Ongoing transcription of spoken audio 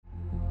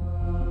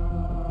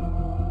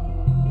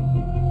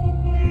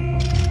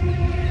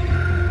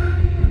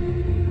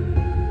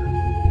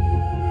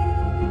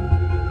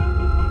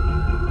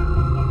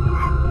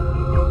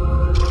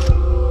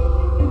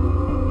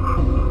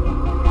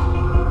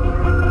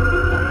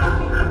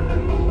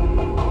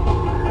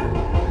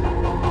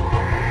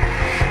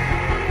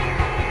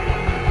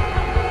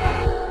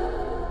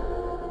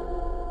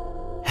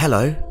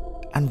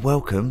Hello and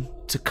welcome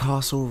to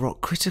Castle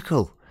Rock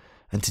Critical,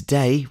 and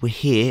today we're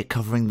here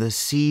covering the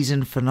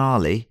season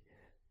finale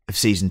of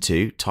season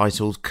 2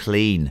 titled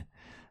Clean.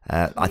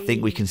 I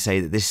think we can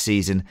say that this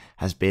season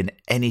has been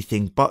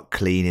anything but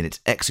clean in its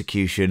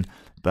execution,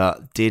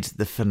 but did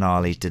the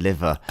finale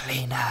deliver?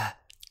 Cleaner,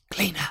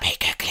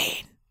 bigger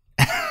clean.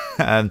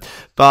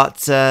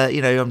 But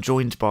I'm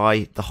joined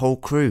by the whole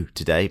crew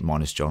today,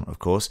 minus John, of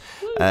course,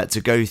 to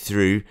go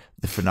through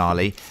the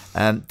finale.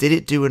 Did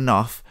it do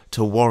enough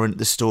to warrant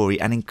the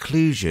story and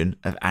inclusion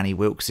of Annie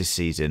Wilkes this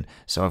season?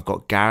 So I've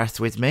got Gareth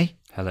with me.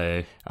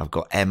 Hello. I've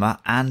got Emma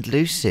and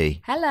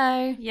Lucy.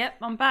 Hello. Yep,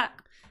 I'm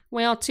back.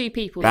 We are two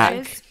people.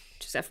 Back.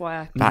 Just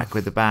FYI. Back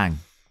with a bang.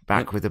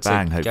 Back with a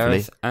bang, so hopefully.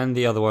 Gareth and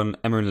the other one,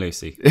 Emma and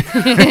Lucy.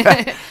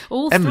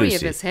 All Em three Lucy.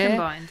 of us here.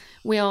 Combined.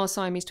 We are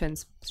Siamese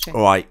twins. It's true.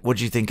 All right, what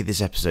do you think of this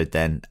episode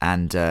then?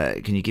 And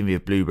can you give me a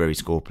blueberry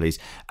score, please?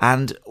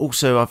 And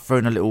also, I've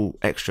thrown a little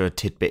extra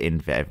tidbit in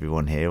for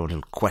everyone here, or a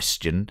little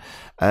question.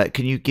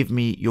 Can you give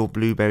me your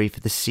blueberry for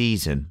the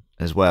season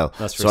as well?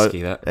 That's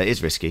risky, that. It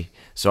is risky.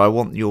 So I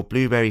want your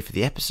blueberry for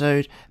the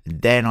episode,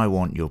 then I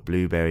want your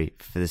blueberry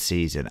for the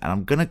season. And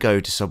I'm going to go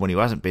to someone who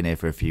hasn't been here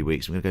for a few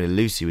weeks. I'm going to go to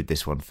Lucy with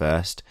this one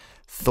first.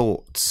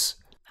 Thoughts?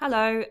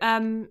 Hello.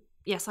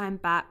 Yes, I am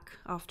back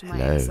after my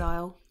Hello.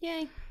 exile.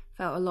 Yay.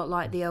 Felt a lot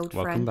like the old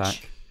Welcome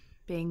French back.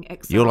 being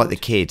exiled. You're like the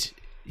kid.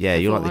 Yeah,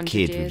 For you're like the 400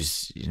 kid who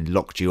years. just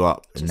locked you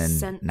up and Just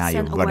then now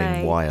you're sent running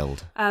away.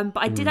 wild. But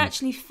I did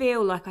actually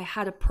feel like I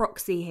had a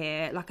proxy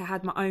here, like I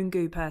had my own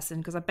goo person,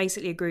 because I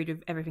basically agreed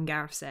with everything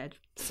Gareth said.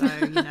 So,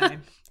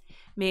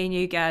 me and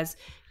you guys,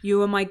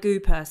 you are my goo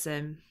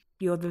person.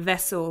 You're the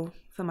vessel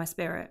for my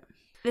spirit.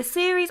 The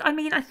series,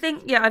 I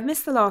think, I've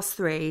missed the last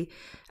 3,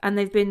 and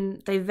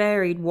they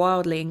varied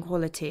wildly in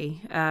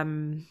quality.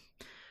 And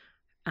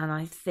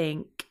I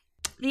think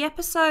the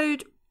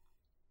episode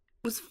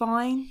was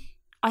fine.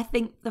 I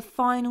think the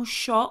final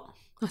shot.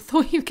 I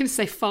thought you were going to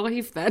say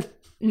 5 then.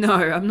 No,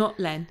 I'm not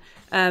Len.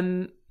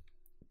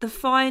 The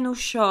final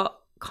shot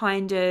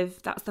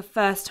that's the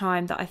first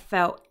time that I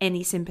felt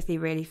any sympathy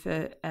really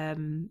for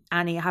Annie.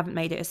 I haven't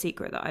made it a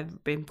secret that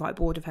I've been quite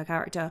bored of her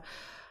character.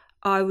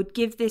 I would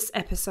give this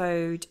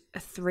episode a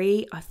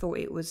 3. I thought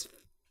it was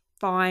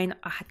fine.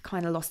 I had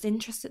kind of lost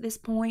interest at this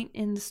point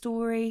in the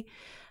story.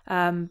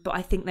 But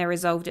I think they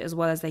resolved it as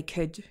well as they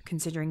could,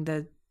 considering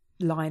the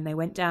line they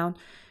went down.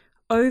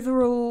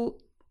 Overall,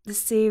 the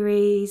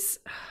series,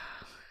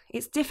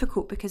 it's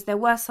difficult because there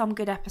were some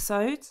good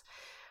episodes,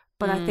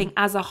 but I think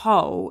as a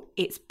whole,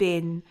 it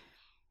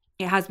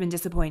has been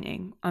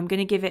disappointing. I'm going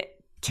to give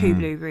it 2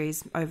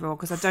 blueberries overall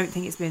because I don't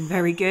think it's been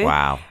very good.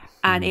 Wow.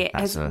 And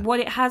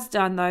what it has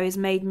done though is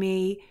made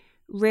me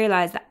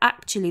realise that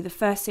actually the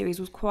first series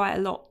was quite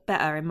a lot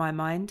better in my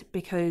mind,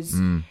 because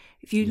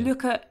if you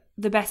look at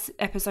the best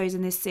episodes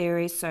in this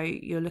series, so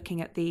you're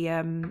looking at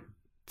the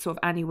sort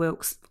of Annie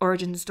Wilkes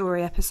origin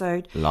story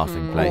episode,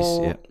 Laughing Place,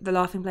 or yeah. The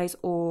Laughing Place,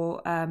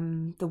 or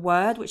The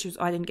Word, which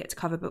I didn't get to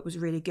cover but was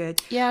really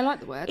good. Yeah, I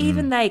like The Word.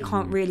 Even they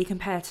can't really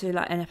compare to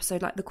like an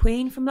episode like The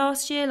Queen from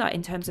last year, like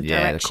in terms of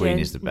direction, The Queen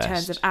is the best. in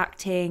terms of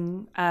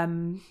acting.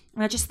 And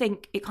I just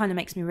think it kind of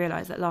makes me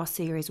realise that last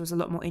series was a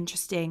lot more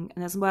interesting,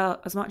 and as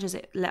much as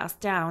it let us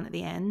down at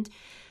the end,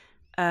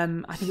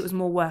 I think it was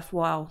more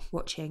worthwhile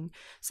watching.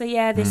 So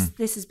yeah, this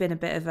has been a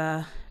bit of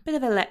a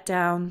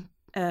letdown.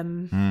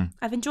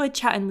 I've enjoyed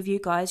chatting with you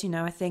guys.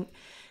 I think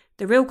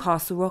the real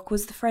Castle Rock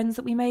was the friends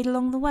that we made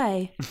along the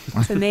way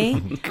for me.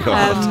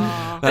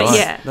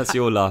 That's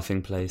your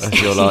laughing place.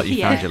 That's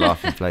you found your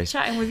laughing place.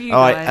 Chatting with you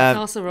All guys. right,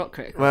 Castle Rock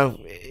Critical. well,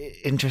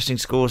 interesting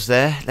scores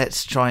there.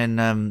 Let's try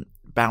and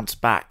bounce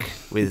back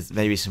with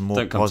maybe some more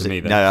Don't come to positive. me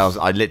then. No,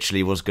 I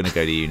literally was going to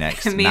go to you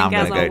next. Me now and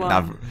I'm Gaz going to are go.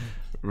 Now one.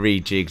 I've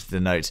rejigged the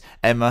notes.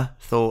 Emma,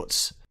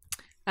 thoughts?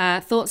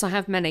 Thoughts, I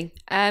have many.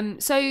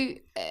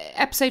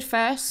 Episode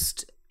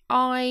first,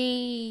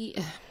 I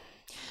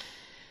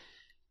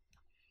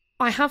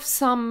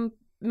have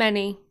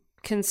many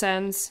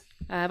concerns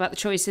about the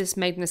choices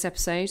made in this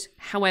episode.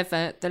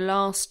 However, the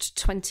last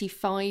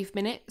 25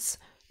 minutes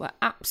were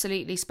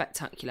absolutely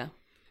spectacular.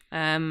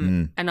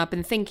 And I've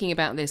been thinking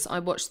about this. I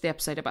watched the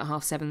episode about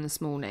 7:30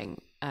 this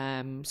morning.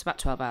 It's about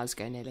 12 hours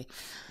ago nearly.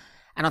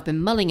 And I've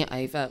been mulling it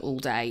over all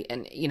day.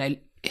 And, we'll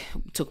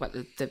talk about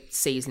the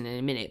season in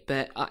a minute.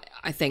 But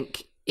I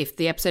think if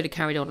the episode had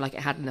carried on like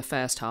it had in the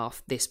first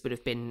half, this would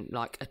have been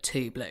like a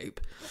 2 bloop.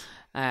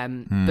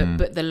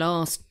 But the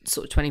last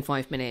sort of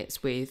 25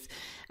 minutes with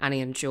Annie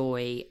and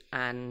Joy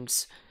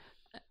and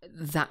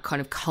that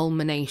kind of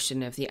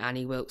culmination of the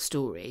Annie Wilkes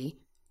story,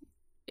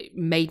 it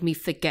made me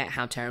forget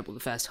how terrible the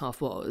first half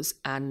was.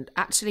 And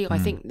actually, I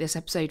think this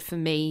episode for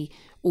me,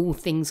 all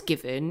things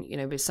given,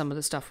 with some of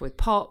the stuff with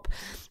Pop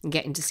and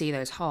getting to see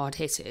those hard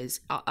hitters,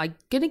 I'm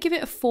going to give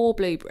it a 4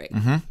 blueberry,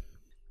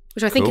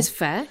 which I think is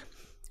fair.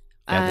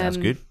 Yeah, that's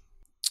good.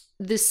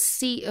 The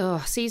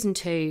season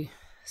two,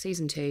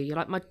 you're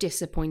like my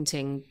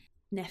disappointing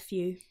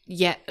nephew.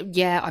 Yeah,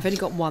 I've only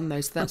got one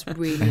though, so that's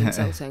really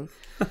insulting.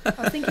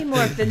 I was thinking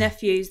more of the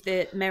nephews,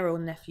 the Merrill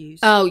nephews.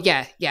 Oh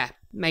yeah.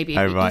 maybe.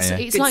 Oh, right, yeah.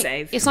 It's Good like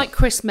save. it's like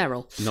Chris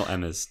Merrill. Not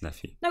Emma's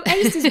nephew. No,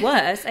 Ace is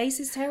worse. Ace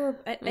is terrible.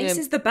 Ace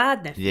is the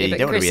bad nephew. Yeah, you but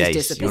don't want to Chris be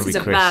is Ace. You want This to is be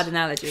a Chris. bad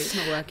analogy. It's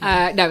not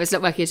working. No, it's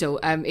not working at all.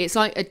 It's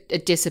like a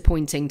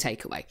disappointing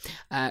takeaway,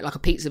 like a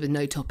pizza with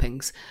no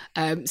toppings.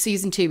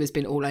 Season 2 has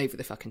been all over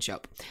the fucking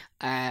shop.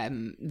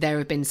 There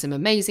have been some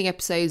amazing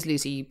episodes.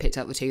 Lucy, you picked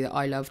out the 2 that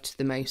I loved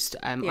the most.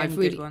 I've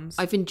good ones.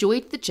 I've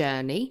enjoyed the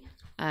journey.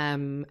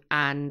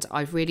 And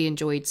I've really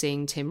enjoyed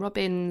seeing Tim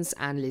Robbins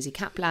and Lizzie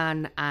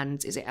Kaplan,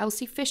 and is it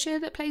Elsie Fisher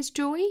that plays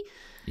Joy?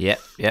 Yep.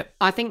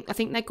 I think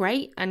they're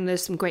great, and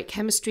there's some great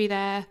chemistry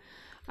there.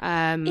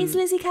 Is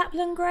Lizzie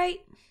Kaplan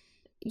great?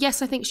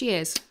 Yes, I think she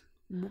is.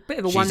 Bit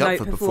of a She's one-note up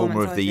for performance.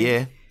 Performer of the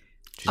Year.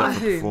 She's up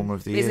for Performer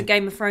of the Year. Isn't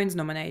Game of Thrones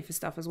nominated for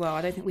stuff as well?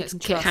 I don't think we Kit can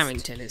trust.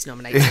 Harington is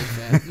nominated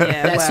for.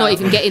 Yeah, Let's well, not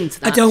even get into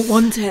that. I don't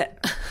want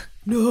it.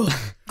 No,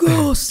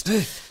 Ghost.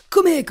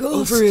 Come here,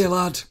 Ghost. Over here,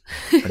 lad.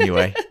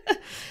 Anyway,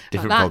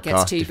 different That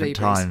gets podcast, 2 different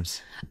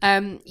blueberries.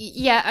 times.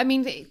 Yeah, I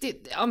mean,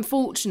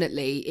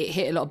 unfortunately, it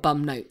hit a lot of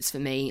bum notes for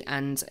me,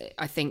 and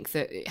I think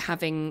that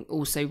having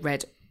also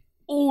read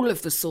all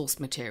of the source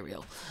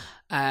material,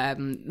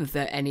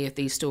 that any of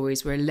these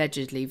stories were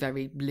allegedly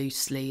very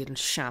loosely and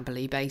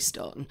shabbily based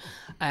on,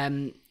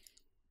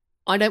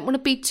 I don't want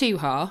to be too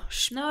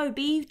harsh. No,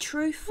 be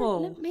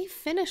truthful. Let me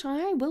finish.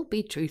 I will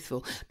be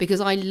truthful,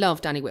 because I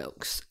loved Annie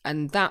Wilkes,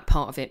 and that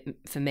part of it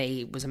for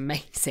me was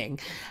amazing.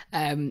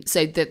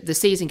 So the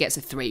season gets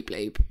a 3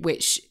 bloob,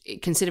 which,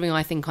 considering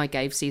I think I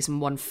gave season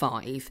 1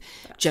 5,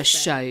 just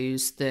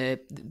shows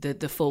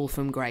the fall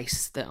from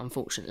grace that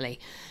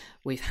unfortunately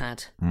we've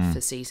had for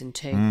season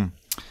 2.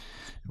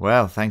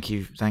 Well, thank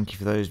you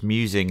for those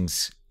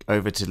musings.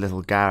 Over to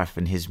little Gareth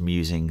and his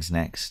musings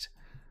next.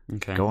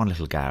 Okay. Go on,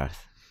 little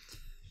Gareth.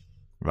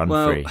 Run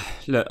Well, free.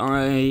 look,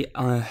 I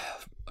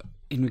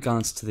in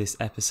regards to this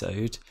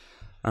episode,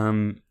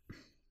 I'm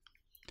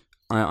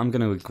going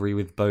to agree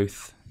with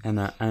both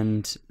Emma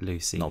and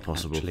Lucy. Not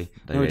possible. Actually.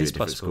 They No, it gave is it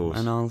different possible, scores.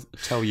 and I'll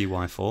tell you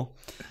why for.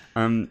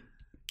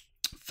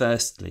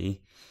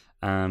 Firstly,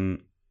 I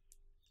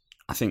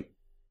think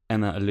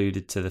Emma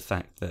alluded to the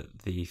fact that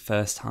the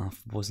first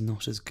half was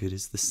not as good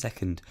as the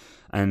second,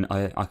 and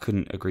I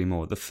couldn't agree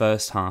more. The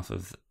first half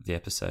of the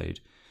episode,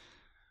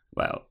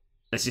 well,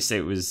 let's just say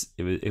it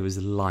was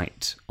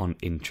light on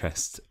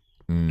interest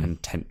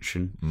and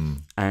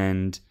tension,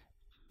 and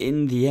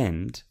in the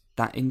end,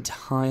 that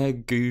entire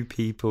Goo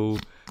People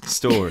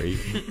story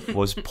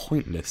was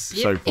pointless.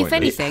 So pointless. If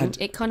anything,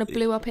 it kind of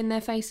blew up in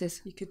their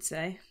faces. You could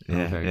say.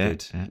 Yeah, very yeah,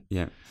 good. yeah.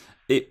 Yeah,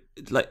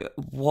 it like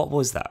what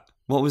was that?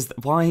 What was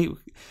why?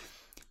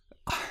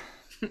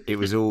 It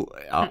was all.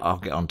 I'll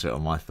get onto it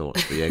on my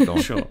thoughts, but yeah, go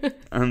on. Sure.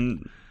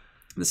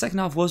 The second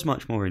half was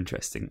much more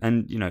interesting,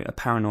 and a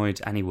paranoid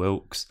Annie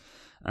Wilkes,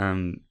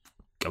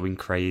 going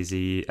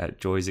crazy at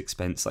Joy's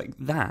expense, like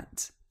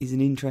that is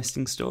an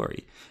interesting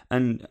story,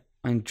 and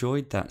I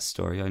enjoyed that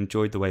story. I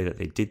enjoyed the way that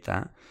they did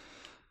that,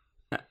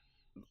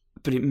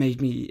 but it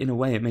made me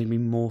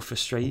more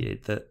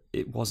frustrated that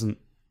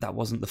that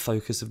wasn't the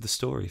focus of the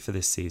story for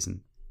this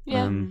season.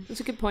 Yeah,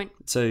 that's a good point.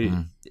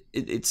 So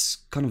it's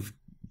kind of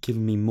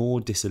given me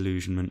more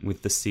disillusionment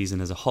with the season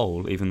as a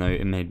whole, even though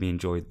it made me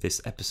enjoy this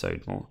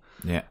episode more.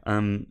 Yeah.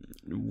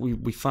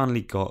 We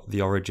finally got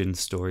the origin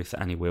story for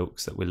Annie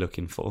Wilkes that we're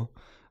looking for,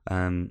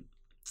 and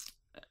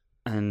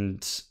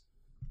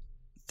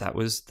that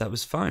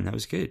was fine. That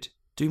was good.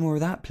 Do more of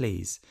that,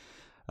 please.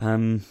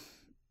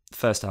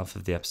 First half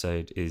of the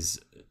episode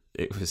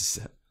it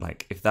was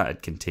like, if that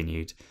had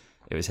continued,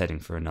 it was heading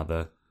for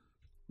another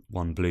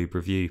 1 bloob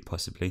review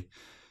possibly.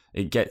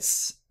 It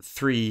gets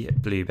 3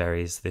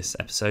 blueberries this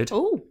episode.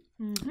 Oh,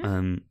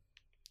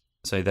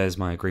 So there's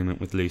my agreement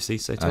with Lucy.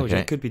 So I told you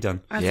Okay. it could be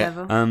done. As Yeah.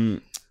 ever.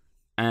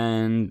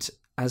 And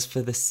as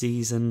for the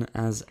season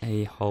as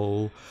a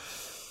whole,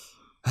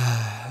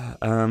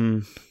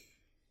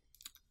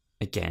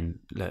 again,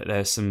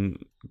 there's some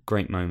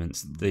great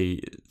moments.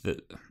 The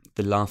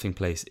Laughing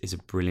Place is a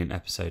brilliant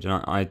episode,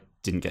 and I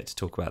didn't get to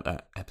talk about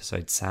that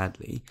episode,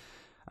 sadly,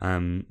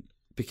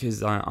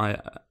 because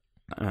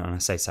and I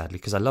say sadly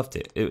because I loved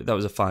it. That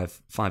was a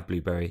five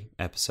blueberry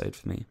episode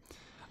for me.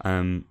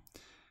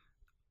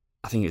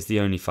 I think it's the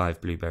only 5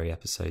 blueberry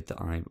episode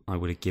that I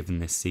would have given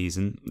this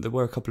season. There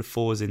were a couple of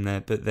 4s in there,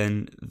 but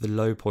then the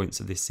low points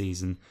of this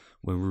season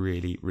were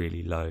really,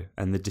 really low.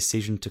 And the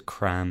decision to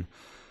cram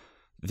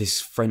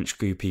this French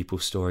Goo People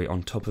story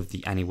on top of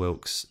the Annie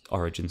Wilkes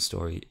origin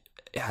story,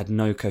 it had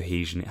no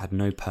cohesion, it had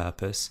no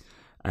purpose,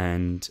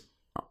 and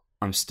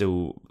I'm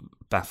still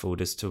baffled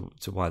as to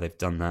why they've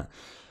done that.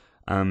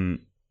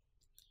 I'm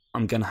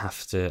going to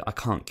have to... I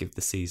can't give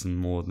the season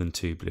more than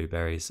 2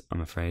 blueberries,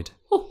 I'm afraid.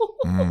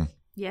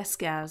 Yes,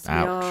 Gaz.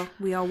 Ouch.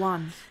 We are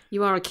one.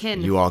 you are a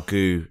kin. You are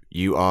goo.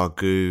 You are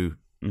goo.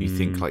 You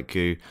think like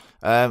goo.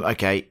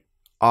 Okay.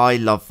 I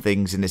love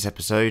things in this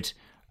episode,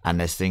 and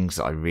there's things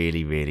that I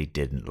really, really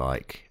didn't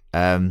like.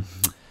 Right.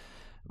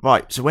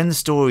 So when the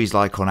story's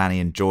like on Annie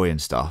and Joy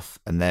and stuff,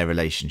 and their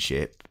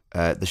relationship,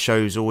 the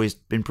show's always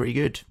been pretty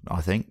good.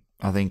 I think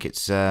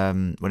it's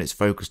when it's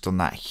focused on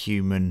that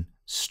human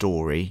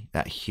story,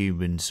 that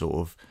human sort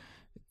of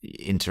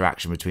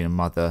interaction between a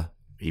mother,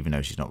 even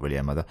though she's not really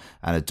a mother,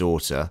 and a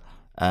daughter,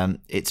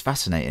 it's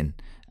fascinating.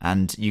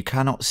 And you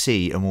cannot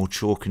see a more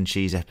chalk and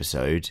cheese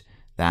episode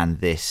than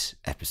this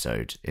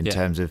episode in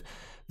terms of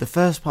the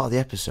first part of the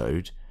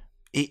episode.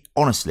 It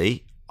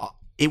honestly,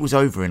 it was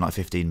over in like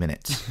 15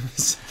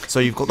 minutes. So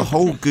you've got the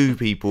whole Goo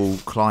People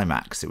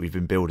climax that we've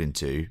been building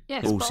to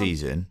all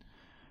season,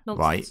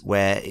 right?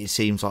 Where it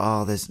seems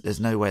like, there's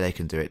no way they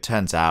can do it.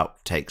 Turns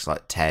out, takes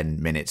like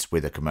 10 minutes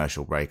with a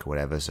commercial break or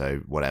whatever.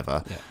 So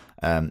whatever.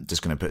 Yeah.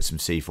 Just going to put some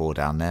C4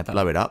 down there,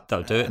 blow it up.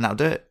 That'll do it. And that'll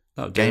do it.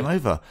 Game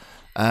over.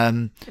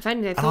 If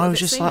only they thought I of was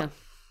it just sooner. like,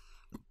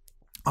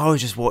 I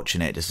was just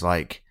watching it, just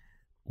like,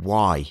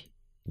 why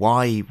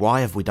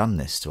have we done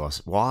this to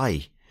us?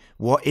 Why?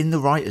 What in the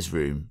writers'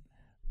 room?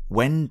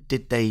 When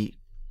they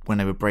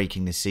were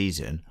breaking this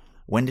season?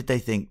 When did they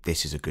think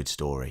this is a good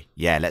story?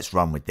 Yeah, let's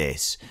run with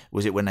this.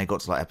 Was it when they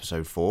got to like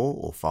episode 4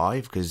 or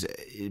 5? Because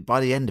by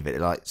the end of it,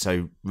 like,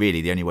 so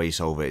really the only way you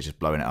solve it is just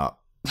blowing it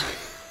up.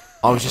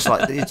 I was just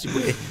like,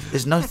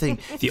 there's nothing.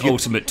 The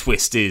ultimate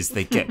twist is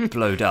they get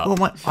blowed up.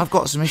 Well, I've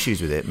got some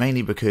issues with it,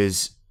 mainly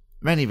because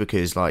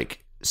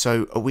like,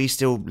 so are we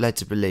still led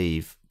to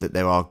believe that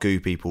there are Goo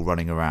People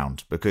running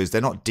around? Because they're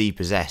not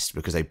depossessed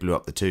because they blew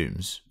up the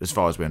tombs, as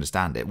far as we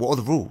understand it. What are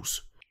the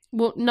rules?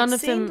 Well, none It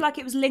of them. seemed like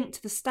it was linked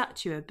to the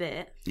statue a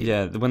bit.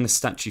 Yeah, when the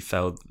statue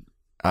fell,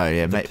 Oh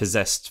yeah, the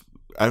possessed.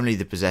 only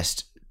the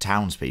possessed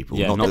townspeople.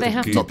 Yeah, not not the, But they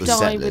have Goo to not the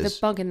die with settlers.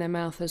 a bug in their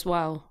mouth as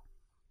well.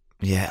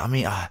 Yeah, I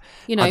mean,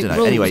 You know, I don't know.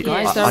 rules, Anyway,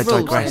 guys. There I are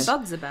rules. digress. What's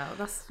bugs about?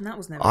 That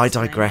was never. I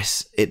explained.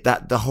 digress.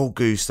 The whole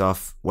Goo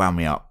stuff wound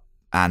me up,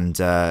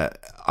 and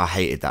I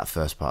hated that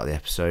first part of the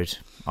episode.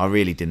 I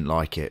really didn't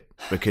like it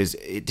because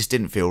it just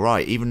didn't feel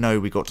right. Even though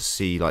we got to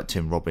see like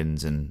Tim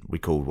Robbins and we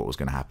called what was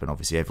going to happen.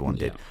 Obviously, everyone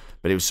did,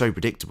 but it was so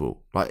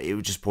predictable. Like, it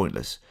was just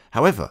pointless.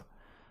 However,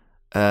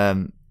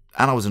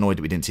 and I was annoyed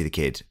that we didn't see the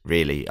kid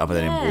really, other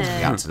than him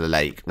walking out to the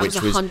lake, That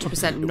which was was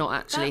 100% not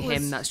actually that was-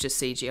 him. That's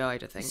just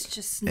CGI'd, I think. It's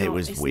just It not,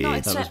 was it's weird. Not That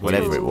was acceptable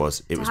whatever it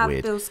was, it to was have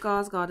weird. Bill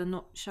Skarsgård and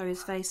not show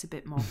his face a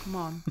bit more. Come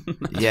on.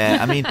 Yeah,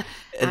 I mean,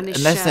 And his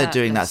unless they're shirt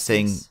doing that looks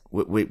thing, nice.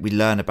 we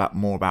learn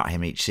more about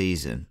him each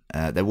season.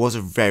 There was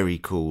a very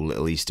cool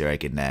little Easter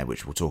egg in there,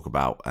 which we'll talk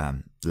about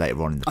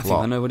later on in the I plot.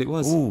 think I know what it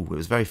was. Ooh, it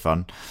was very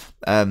fun,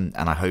 and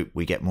I hope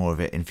we get more of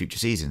it in future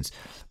seasons.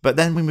 But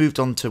then we moved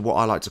on to what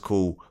I like to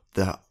call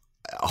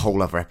a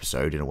whole other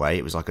episode. In a way,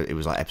 it was like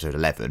episode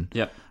 11.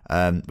 Yep.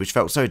 Which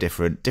felt so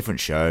different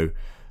show.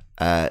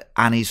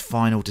 Annie's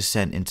final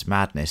descent into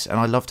madness, and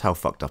I loved how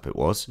fucked up it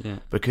was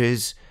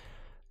because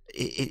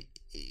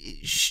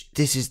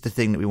this is the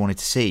thing that we wanted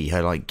to see,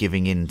 her like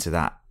giving in to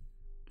that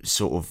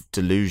sort of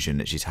delusion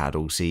that she's had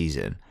all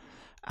season,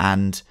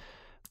 and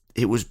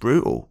it was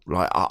brutal.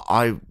 Like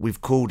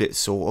we've called it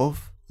sort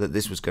of that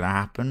this was going to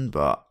happen,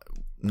 but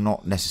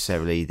not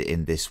necessarily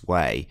in this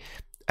way.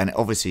 And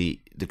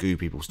obviously the Goo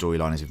People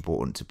storyline is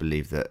important to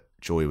believe that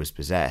Joy was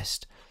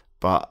possessed,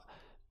 but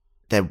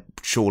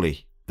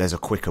there's a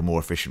quicker, more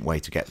efficient way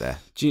to get there.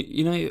 Do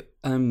you know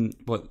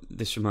what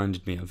this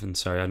reminded me of? And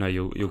sorry, I know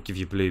you'll give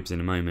your bloobs in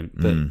a moment,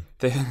 but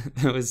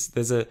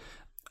there's a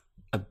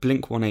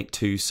Blink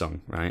 182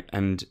 song, right?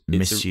 And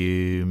Miss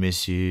you.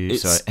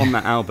 It's Sorry. on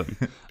that album.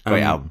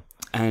 Great album.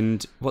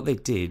 And what they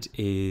did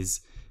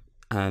is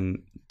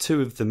two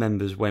of the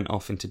members went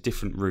off into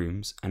different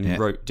rooms and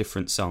wrote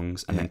different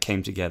songs and then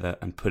came together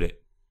and put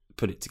it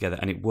together,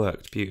 and it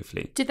worked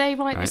beautifully. Did they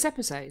write this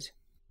episode?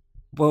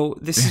 Well,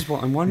 this is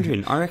what I'm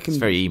wondering. I reckon It's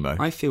very emo.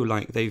 I feel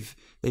like they've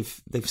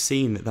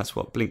seen that that's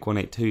what Blink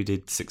 182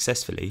 did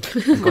successfully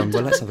and gone,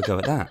 well, let's have a go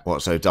at that.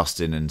 What? So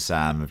Dustin and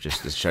Sam the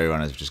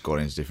showrunners have just gone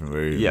into different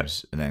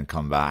rooms and then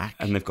come back.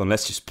 And they've gone,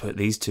 let's just put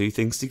these two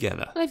things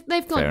together. They've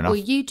Fair gone, enough. well,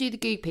 you do the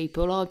Goo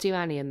People, I'll do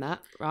Annie and that,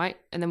 right?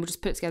 And then we'll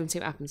just put it together and see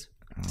what happens.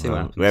 See what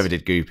happens. Whoever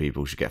did Goo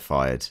People should get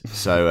fired.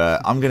 So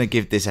I'm going to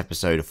give this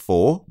episode a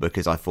 4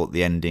 because I thought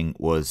the ending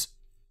was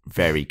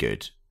very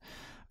good.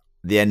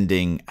 The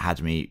ending had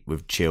me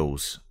with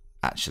chills,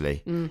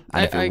 actually. And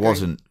if I it agree.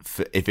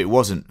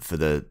 wasn't for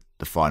the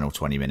final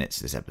 20 minutes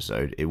of this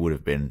episode, it would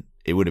have been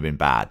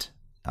bad.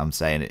 I'm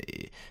saying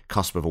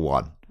cusp of a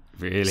 1.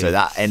 Really? So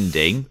that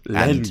ending,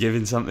 Len and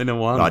giving something a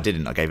 1. no, I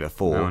didn't. I gave it a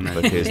 4 Oh,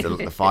 no. because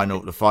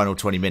the final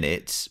 20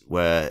 minutes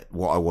were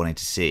what I wanted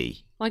to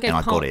see. I gave and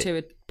I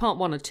got part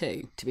 1 a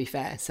 2, to be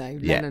fair. So Len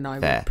Yeah, and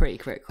I fair. were pretty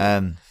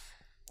critical.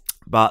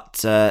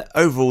 But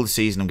overall, the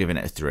season, I'm giving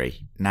it a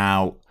 3.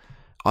 Now,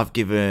 I've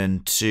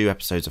given 2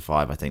 episodes of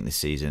 5, I think, this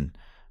season.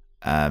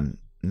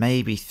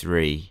 Maybe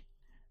 3,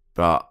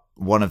 but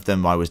one of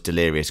them I was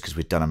delirious because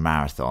we'd done a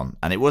marathon,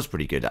 and it was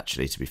pretty good,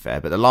 actually, to be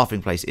fair. But The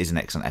Laughing Place is an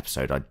excellent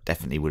episode. I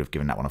definitely would have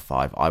given that one a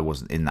 5. I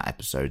wasn't in that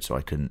episode, so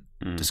I couldn't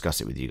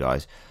discuss it with you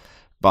guys.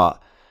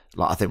 But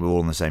Like, I think we're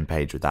all on the same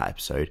page with that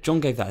episode. John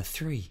gave that a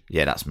 3.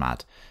 Yeah, that's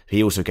mad.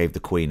 He also gave The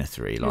Queen a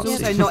 3 last Also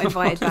season. not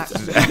invited back.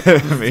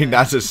 I mean,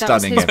 that's a That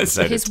stunning was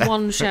episode. his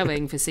one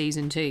showing for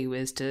season 2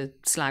 was to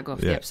slag off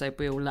the Yeah. episode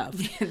we all love.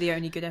 The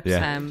only good episode.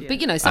 Yeah. But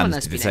you know, someone and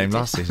has to did be the same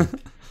negative. last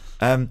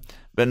season.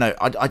 But no,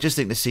 I just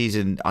think the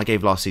season, I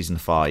gave last season a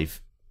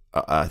 5.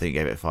 I think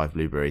I gave it 5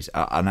 blueberries.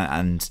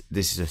 And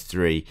this is a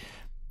 3.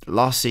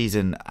 Last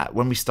season,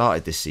 when we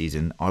started this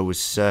season,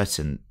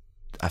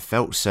 I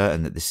felt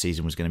certain that this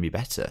season was going to be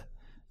better.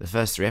 The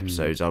first 3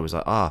 episodes, I was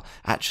like,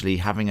 actually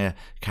having a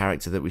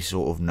character that we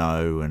sort of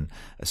know and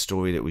a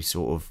story that we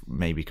sort of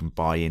maybe can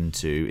buy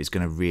into is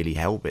going to really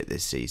help it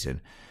this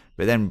season.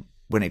 But then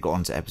when it got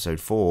on to episode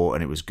 4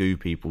 and it was Goo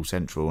People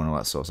Central and all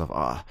that sort of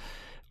stuff,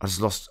 I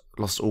just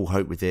lost all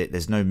hope with it.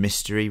 There's no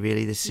mystery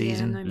really this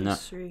season. Yeah, no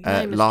mystery. No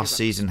mystery Last box.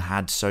 season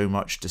had so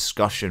much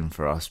discussion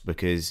for us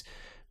because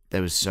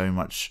there was so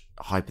much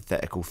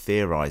hypothetical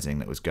theorizing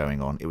that was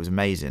going on. It was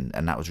amazing,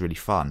 and that was really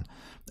fun.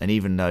 And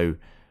even though,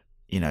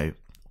 you know,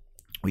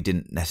 we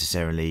didn't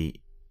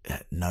necessarily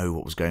know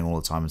what was going on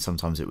all the time, and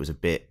sometimes it was a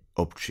bit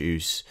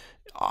obtuse,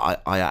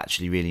 I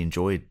actually really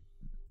enjoyed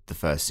the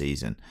first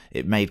season.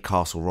 It made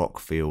Castle Rock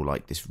feel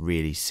like this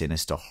really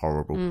sinister,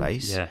 horrible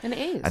place. Yeah. And it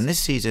is. And this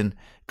season,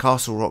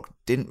 Castle Rock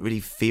didn't really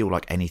feel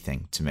like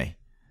anything to me.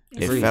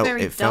 It's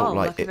It felt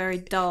like a very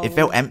dull. It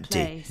felt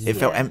empty. place. It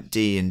felt Yeah.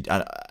 empty and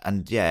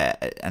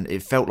it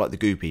felt like the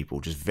Goo People,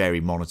 just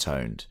very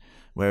monotoned.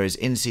 Whereas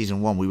in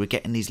season 1, we were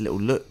getting these little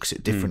looks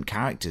at different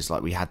characters.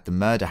 Like we had the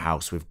murder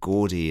house with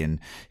Gordy and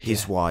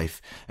his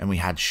wife, and we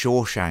had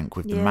Shawshank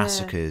with the Yeah.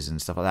 massacres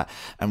and stuff like that.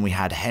 And we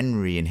had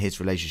Henry and his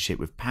relationship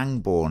with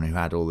Pangborn, who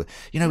had all the,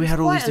 we had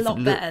all quite these a lot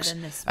different better looks,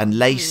 than this and one.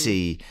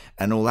 Lacey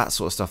and all that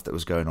sort of stuff that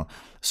was going on.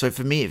 So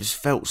for me, it just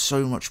felt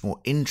so much more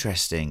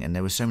interesting, and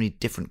there were so many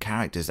different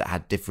characters that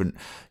had different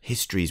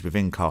histories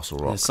within Castle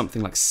Rock. There's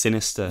something like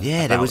sinister.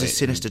 Yeah, there about was a it.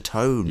 sinister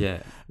tone.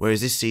 Yeah.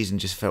 Whereas this season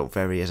just felt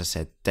very, as I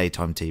said,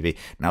 daytime TV.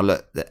 Now,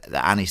 look,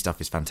 the Annie stuff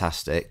is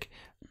fantastic.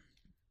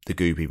 The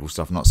Goo People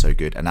stuff, not so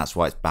good. And that's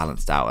why it's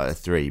balanced out at a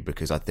 3,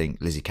 because I think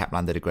Lizzie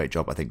Kaplan did a great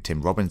job. I think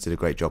Tim Robbins did a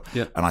great job.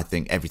 Yeah. And I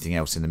think everything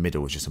else in the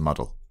middle was just a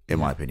muddle, in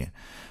my opinion.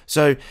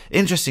 So,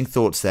 interesting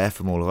thoughts there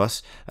from all of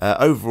us.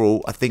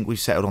 Overall, I think we've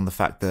settled on the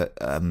fact that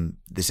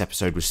this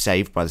episode was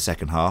saved by the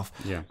second half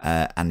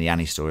and the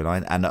Annie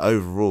storyline. And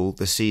overall,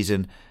 the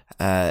season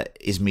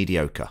is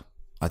mediocre.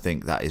 I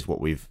think that is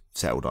what we've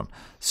settled on.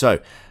 So,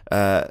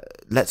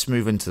 let's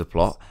move into the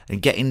plot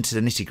and get into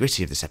the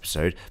nitty-gritty of this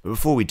episode. But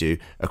before we do,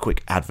 a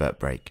quick advert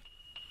break.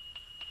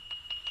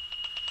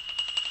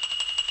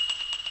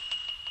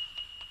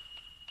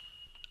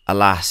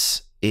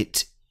 Alas,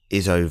 it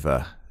is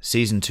over.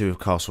 Season 2 of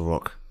Castle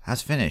Rock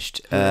has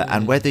finished.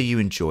 And whether you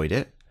enjoyed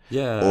it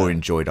or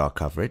enjoyed our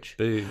coverage,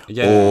 Boo.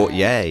 or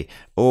yay,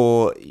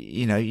 or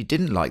you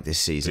didn't like this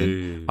season,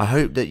 Boo. I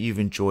hope that you've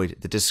enjoyed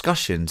the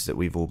discussions that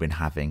we've all been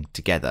having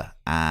together,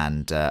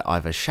 and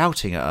either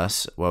shouting at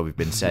us while we've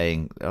been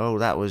saying, "Oh,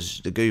 that was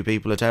the Goo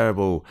People are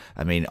terrible."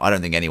 I mean, I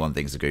don't think anyone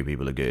thinks the Goo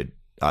People are good.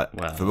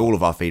 From all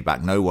of our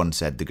feedback, no one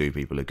said the Goo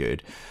People are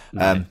good.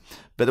 But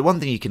the one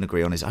thing you can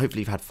agree on is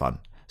hopefully you've had fun.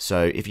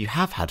 So if you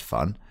have had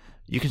fun,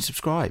 you can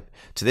subscribe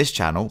to this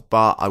channel.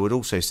 But I would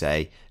also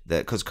say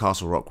that because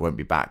Castle Rock won't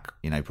be back,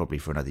 probably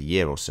for another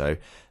year or so,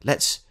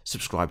 let's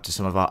subscribe to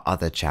some of our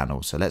other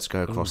channels. So let's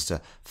go across to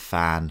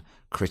Fan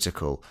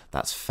Critical.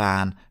 That's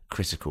Fan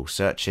Critical.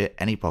 Search it,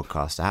 any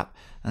podcast app,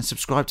 and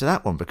subscribe to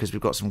that one, because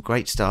we've got some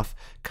great stuff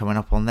coming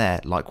up on there.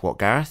 Like what,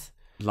 Gareth?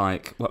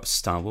 Like, what,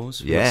 Star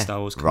Wars? We've got Yeah. Star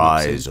Wars coming up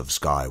Rise soon. of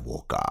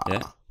Skywalker.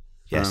 Yeah.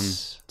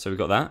 Yes. So we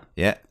got that.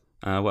 Yeah.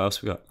 What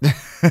else we got?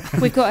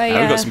 We've got a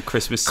We've got some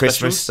Christmas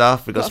Christmas specials.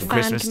 stuff. We've got got some a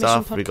fan Christmas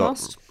commission stuff. We've got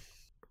podcast.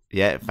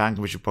 Fan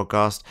Commission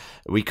podcast.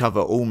 We cover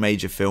all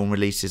major film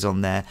releases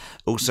on there.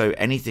 Also,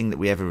 anything that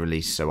we ever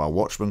release. So our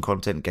Watchmen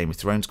content, Game of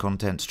Thrones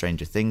content,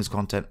 Stranger Things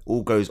content,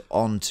 all goes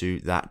onto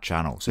that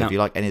channel. So Now- if you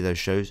like any of those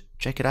shows,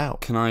 check it out.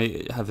 Can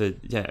I have a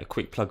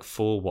quick plug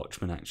for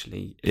Watchmen,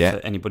 actually? Yeah. For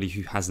anybody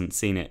who hasn't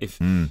seen it.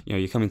 If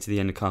you're coming to the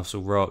end of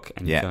Castle Rock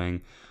and Yeah. you're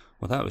going,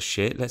 well, that was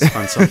shit, let's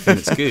find something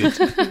that's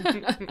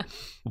good.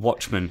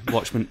 Watchmen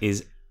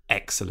is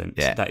excellent.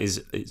 Yeah. That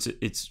is,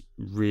 it's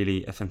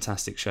really a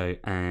fantastic show,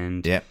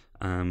 and Yeah.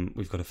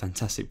 we've got a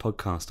fantastic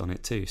podcast on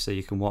it too, so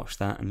you can watch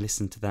that and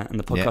listen to that, and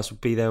the Yeah. podcast will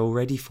be there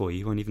already for you.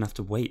 You won't even have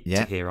to wait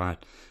Yeah. to hear our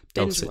Binge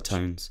dulcet watch.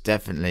 tones.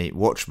 Definitely.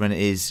 Watchmen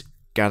is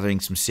gathering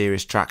some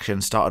serious traction.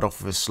 Started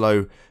off with a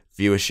slow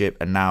viewership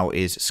and now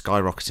is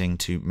skyrocketing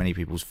to many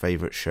people's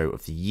favourite show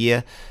of the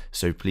year.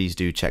 So please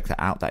do check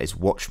that out. That is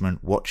Watchmen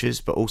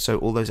Watchers, but also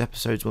all those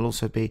episodes will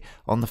also be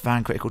on the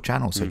Fan Critical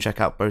channel. So check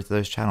out both of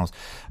those channels.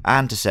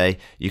 And to say,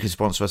 you can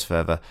sponsor us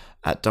further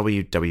at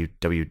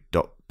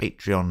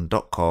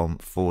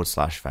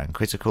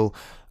www.patreon.com/fancritical.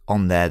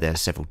 On there are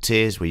several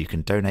tiers where you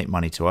can donate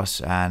money to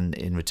us, and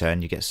in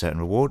return you get certain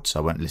rewards. I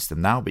won't list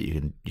them now, but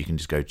you can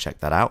just go check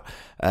that out.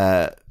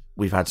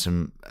 We've had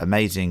some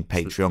amazing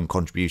Patreon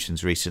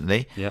contributions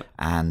recently, Yep.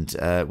 and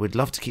we'd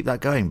love to keep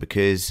that going,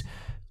 because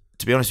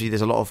to be honest with you,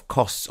 there's a lot of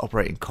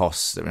operating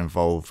costs that are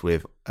involved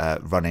with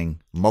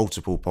running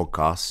multiple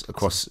podcasts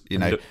across,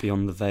 Look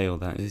beyond the veil,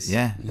 that is.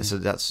 Yeah. So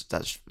that's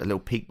a little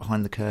peek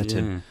behind the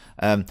curtain.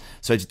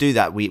 So to do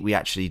that, we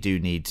actually do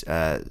need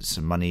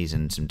some monies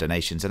and some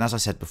donations. And as I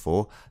said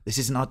before, this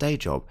isn't our day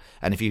job.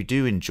 And if you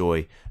do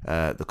enjoy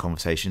the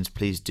conversations,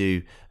 please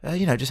do,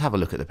 just have a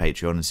look at the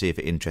Patreon and see if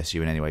it interests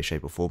you in any way,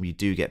 shape or form. You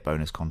do get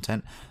bonus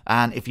content.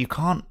 And if you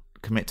can't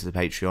commit to the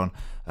Patreon,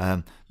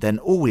 then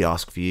all we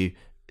ask for you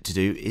to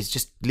do is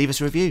just leave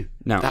us a review.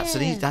 Now, that's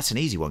an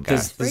easy one,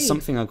 guys. There's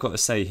something I've got to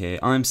say here.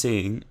 I'm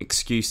seeing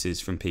excuses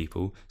from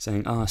people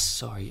saying,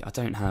 sorry, I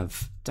don't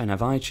have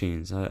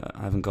iTunes.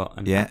 I haven't got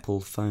an Apple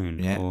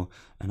phone or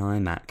an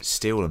iMac.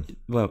 Steal them.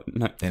 Well,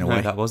 no,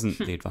 that wasn't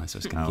the advice I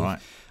was going to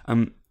give.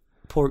 Right.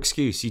 Poor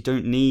excuse. You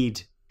don't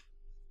need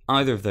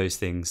either of those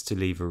things to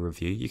leave a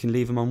review. You can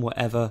leave them on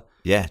whatever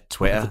Twitter,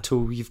 whatever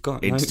tool you've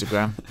got.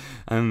 Instagram.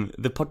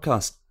 The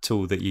podcast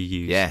tool that you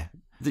use. Yeah.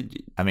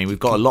 We've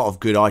got a lot of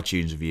good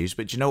iTunes reviews,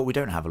 but do you know what we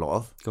don't have a lot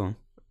of? Go on.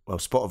 Well,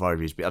 Spotify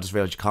reviews, but I just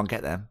realised you can't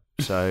get them.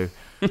 So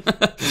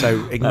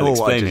ignore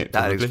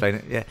that'll explain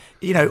it.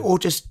 Yeah. Or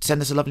just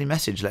send us a lovely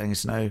message letting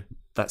us know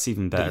that's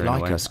even that better. you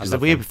like us, because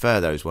we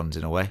prefer those ones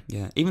in a way.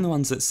 Yeah. Even the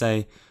ones that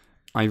say,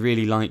 I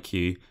really like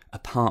you,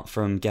 apart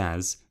from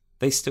Gaz,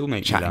 they still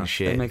make chatting me laugh.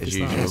 shit they make as us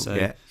usual.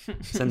 laugh, so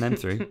send them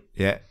through.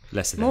 Yeah.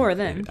 Less of them. More of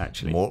them.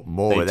 Actually.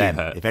 More of them.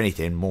 Hurt. If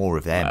anything, more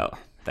of them. Well,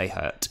 they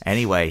hurt.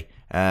 Anyway,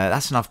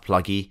 that's enough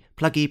pluggy.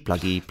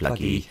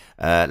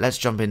 Let's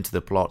jump into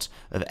the plot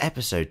of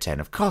episode 10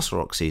 of Castle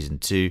Rock Season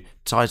 2,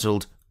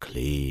 titled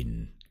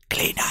Clean.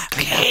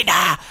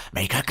 Cleaner,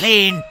 make her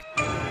clean.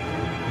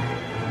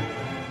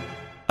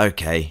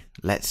 Okay,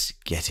 let's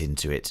get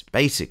into it.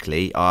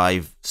 Basically,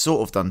 I've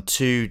sort of done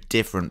two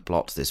different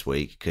plots this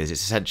week because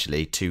it's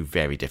essentially two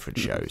very different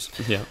shows.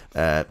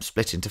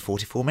 Split into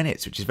 44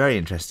 minutes, which is very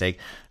interesting.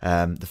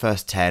 The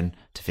first 10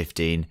 to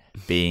 15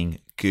 being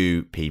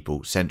Goo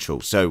People Central.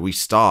 So we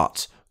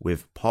start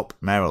with Pop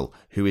Merrill,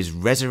 who is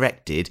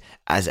resurrected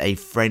as a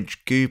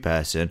French goo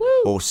person,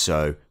 or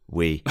so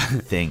we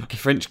think. A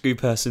French goo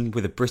person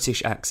with a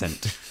British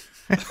accent.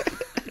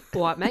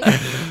 What, mate?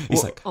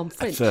 He's like, I'm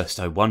French. At first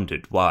I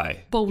wondered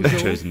why Bonjour.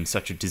 you've chosen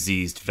such a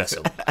diseased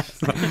vessel.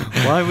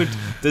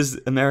 Does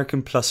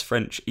American plus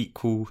French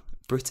equal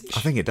British?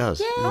 I think it does.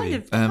 Yeah,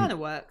 it kind of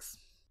works.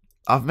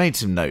 I've made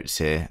some notes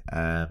here,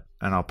 and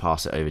I'll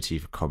pass it over to you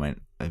for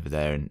comment over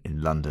there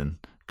in London,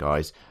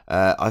 guys.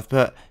 I've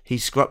put he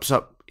scrubs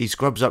up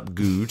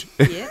good.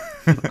 Yeah.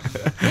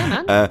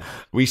 Yeah, man.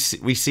 We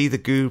see the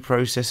goo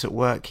process at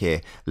work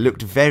here.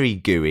 Looked very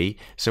gooey,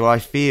 so I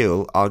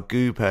feel our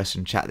goo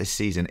person chat this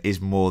season is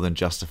more than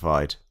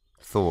justified.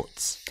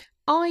 Thoughts?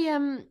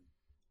 I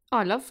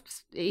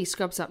loved he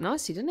scrubs up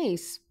nicely, doesn't he?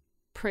 He's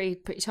pretty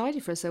tidy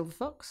for a silver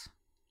fox.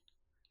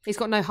 He's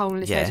got no hole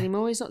in his head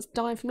anymore. He's not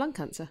dying from lung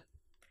cancer.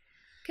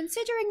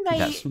 Considering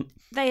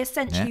they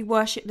essentially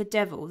worship the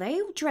devil, they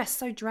all dress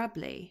so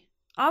drably.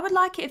 I would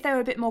like it if they were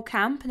a bit more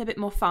camp and a bit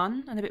more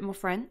fun and a bit more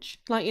French.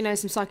 Like,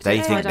 some psychedelic.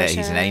 They think that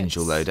he's an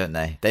angel, though, don't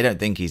they? They don't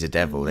think he's a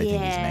devil. They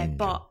think he's an angel.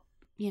 But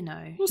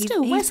well,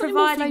 still, he's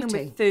providing them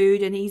with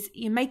food and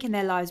you're making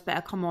their lives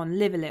better. Come on,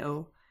 live a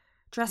little,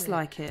 dress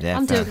like it. Yeah,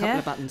 undo a couple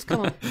of buttons.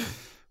 Come on.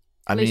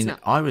 I mean,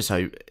 I was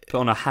hoping put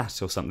on a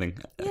hat or something.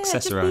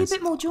 Just be a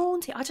bit more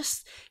jaunty.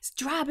 It's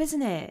drab,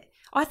 isn't it?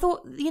 I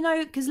thought,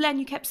 because Len,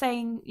 you kept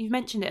saying, you've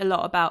mentioned it a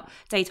lot about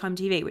daytime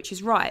TV, which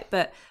is right,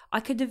 but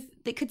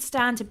it could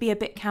stand to be a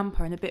bit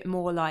camper and a bit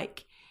more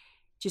like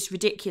just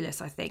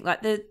ridiculous, I think.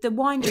 Like the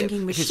wine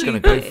drinking was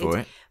stupid, go for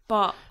it.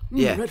 But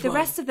the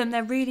rest of them,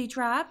 they're really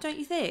drab, don't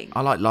you think?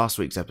 I like last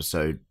week's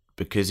episode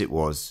because it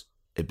was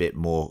a bit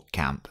more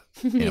camp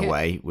in a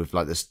way, with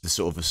like the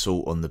sort of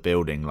assault on the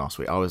building last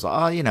week. I was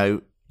like,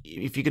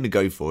 if you're going to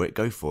go for it,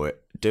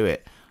 do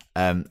it.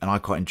 And I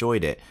quite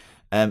enjoyed it.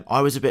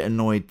 I was a bit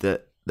annoyed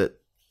that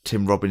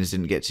Tim Robbins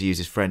didn't get to use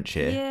his French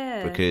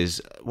here,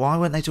 because why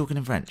weren't they talking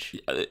in French?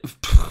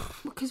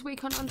 Because we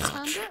can't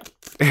understand it.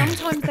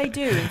 Sometimes they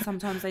do and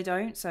sometimes they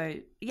don't. So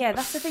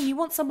that's the thing. You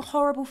want some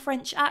horrible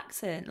French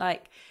accent,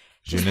 like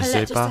just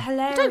a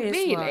hilarious don't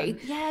really. one.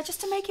 Yeah,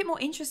 just to make it more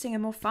interesting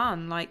and more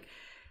fun. Like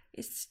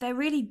they're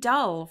really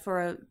dull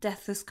for a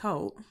deathless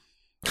cult.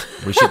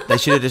 They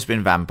should have just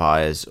been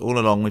vampires all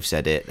along. We've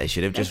said it. They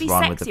should have just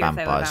run with the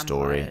vampire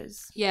story.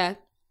 Yeah.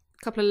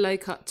 A couple of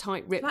low-cut,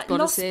 tight-ripped like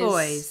bodices. Lost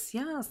Boys,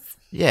 yes.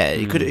 Yeah,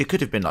 it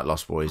could have been like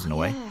Lost Boys in a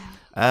way.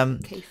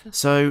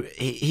 So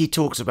he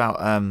talks about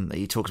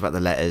the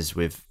letters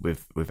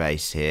with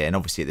Ace here, and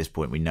obviously at this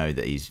point we know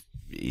that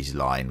he's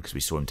lying because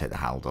we saw him take the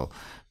Haldol.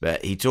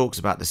 But he talks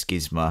about the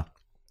schisma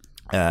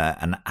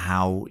and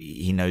how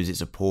he knows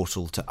it's a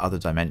portal to other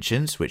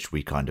dimensions, which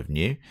we kind of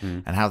knew,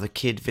 and how the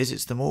kid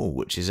visits them all,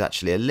 which is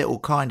actually a little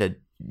kind of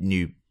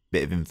new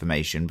bit of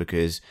information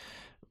because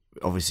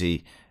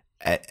obviously.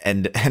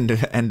 End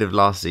of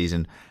last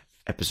season,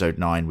 episode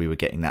 9, we were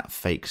getting that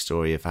fake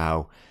story of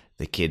how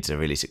the kid's a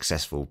really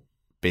successful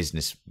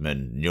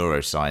businessman,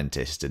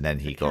 neuroscientist, and then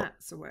he got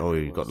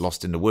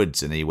lost in the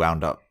woods and he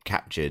wound up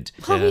captured.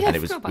 And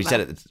it was we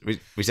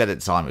said at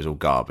the time it was all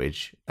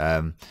garbage.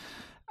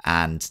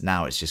 And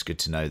now it's just good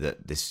to know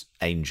that this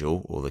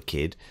angel, or the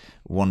kid,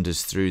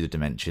 wanders through the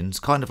dimensions,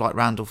 kind of like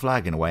Randall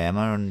Flagg in a way,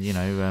 Emma, and,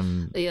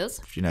 Yes.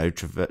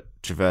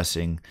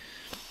 traversing,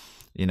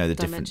 the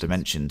different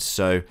dimensions.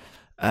 So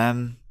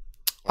I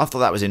thought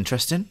that was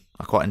interesting.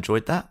 I quite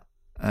enjoyed that.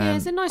 Yeah,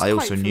 it's a nice I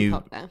quote also from knew,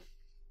 Pop there.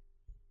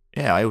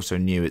 Yeah, I also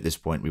knew at this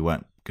point we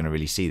weren't going to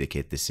really see the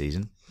kid this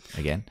season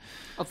again,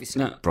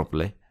 Obviously. No,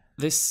 properly.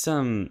 this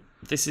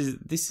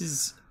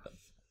is.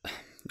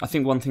 I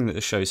think one thing that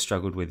the show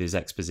struggled with is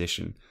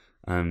exposition.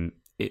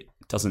 It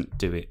doesn't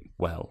do it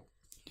well.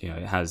 It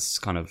has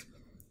kind of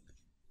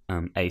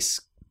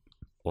Ace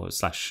or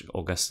 /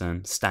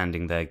 Augustin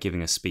standing there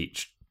giving a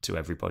speech to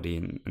everybody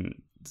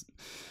and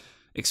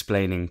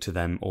explaining to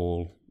them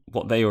all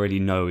what they already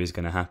know is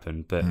going to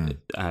happen, but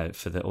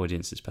for the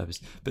audience's purpose.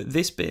 But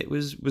this bit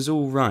was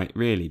all right,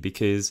 really,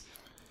 because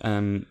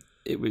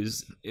it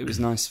was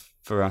nice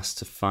for us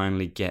to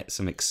finally get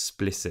some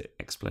explicit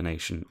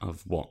explanation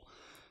of what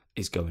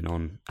is going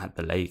on at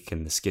the lake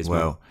and the schisma.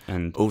 Well,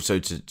 and also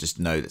to just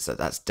know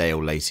that's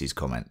Dale Lacey's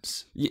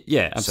comments.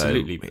 Yeah,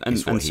 absolutely. So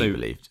it's what he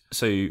believed.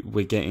 So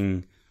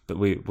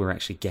we're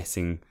actually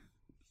getting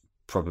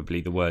probably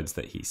the words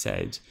that he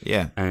said.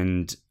 Yeah.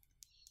 And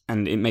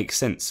it makes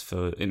sense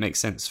for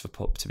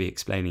Pop to be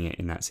explaining it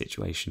in that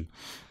situation.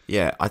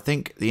 Yeah, I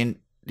think the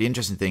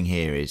interesting thing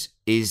here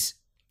is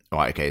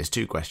right. Okay, there's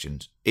two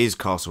questions. Is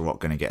Castle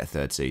Rock going to get a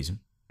third season?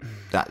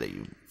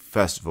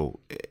 First of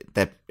all,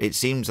 it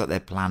seems like they're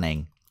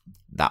planning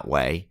that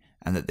way,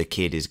 and that the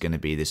kid is going to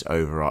be this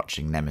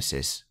overarching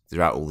nemesis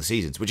throughout all the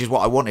seasons, which is what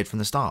I wanted from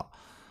the start.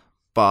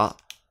 But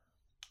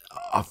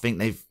I think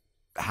they've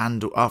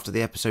handled, after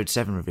the episode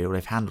 7 reveal,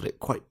 they've handled it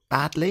quite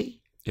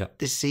badly. Yeah.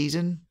 This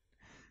season,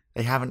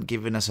 they haven't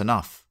given us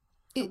enough.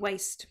 A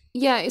waste.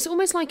 Yeah, it's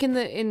almost like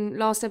in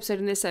last episode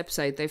and this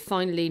episode, they've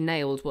finally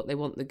nailed what they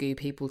want the goo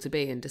people to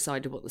be and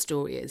decided what the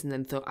story is, and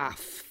then thought,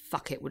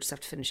 fuck it, we'll just have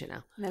to finish it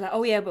now. And they're like,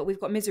 oh yeah, but we've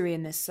got misery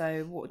in this,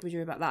 so what would we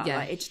do about that? Yeah.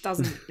 Like, it just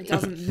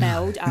doesn't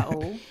meld at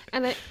all.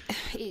 And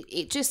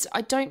it just,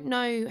 I don't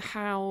know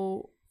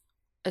how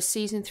a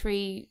season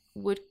 3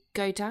 would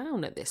go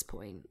down at this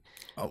point.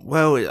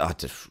 Well,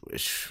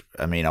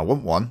 I mean, I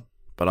want one,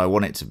 but I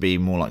want it to be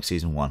more like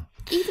season 1.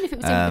 Even if it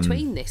was in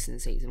between this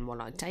and season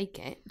 1, I'd take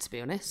it, to be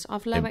honest.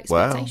 I've low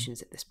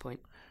expectations at this point.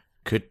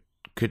 It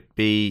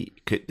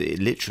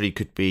literally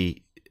could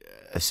be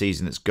a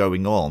season that's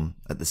going on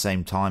at the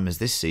same time as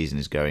this season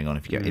is going on,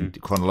 if you get in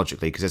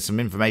chronologically, because there's some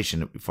information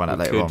that we find out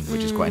later on,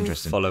 which is quite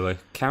interesting. Follow a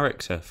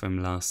character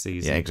from last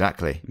season. Yeah,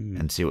 exactly,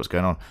 and see what's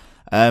going on.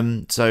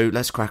 So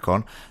let's crack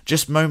on.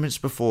 Just moments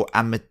before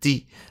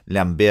Amity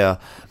Lambert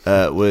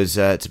was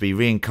to be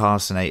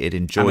reincarnated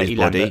in Joy's Amity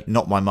body, Lambert.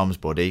 not my mum's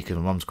body, because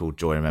my mum's called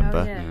Joy,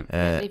 remember?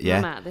 Leave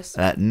them out of this.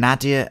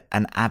 Nadia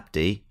and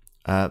Abdi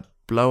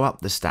blow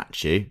up the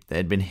statue that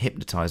had been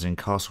hypnotising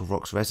Castle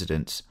Rock's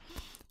residents.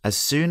 As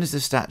soon as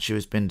the statue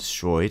has been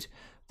destroyed,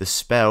 the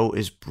spell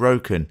is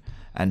broken,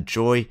 and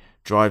Joy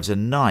drives a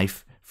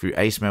knife through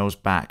Acemel's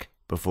back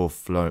before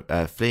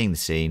fleeing the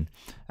scene.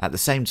 At the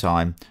same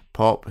time,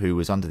 Pop, who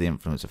was under the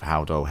influence of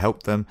Haldol,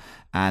 helped them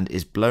and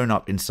is blown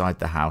up inside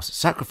the house,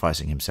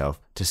 sacrificing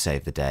himself to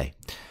save the day.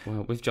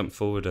 Well, we've jumped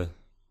forward a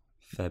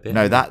fair bit.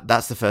 No,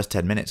 that's the first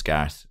 10 minutes,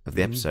 Gareth, of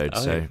the episode.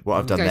 Oh. So what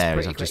I've done Goes there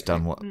is pretty I've just quickly.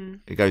 done what...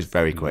 It goes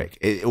very quick.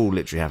 It all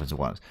literally happens at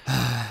once.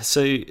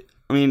 So,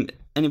 I mean,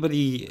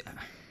 anybody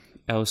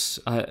else?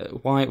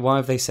 Why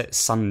have they set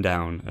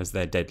sundown as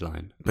their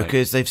deadline?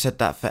 Because they've said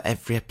that for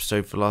every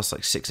episode for the last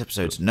 6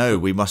 episodes. No,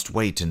 we must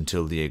wait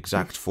until the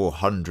exact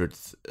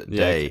 400th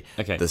day.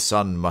 okay. The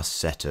sun must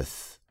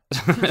setteth.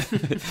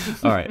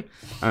 All right.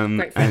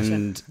 Great friendship.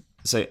 And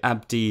so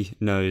Abdi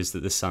knows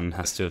that the sun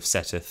has to have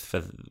setteth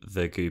for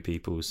the goo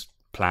people's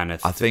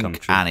planeth I to come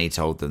think true. Annie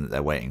told them that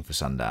they're waiting for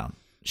sundown.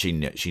 She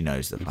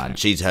knows the plan.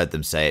 She's heard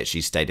them say it.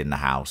 She stayed in the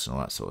house and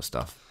all that sort of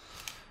stuff.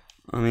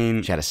 I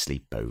mean, She had a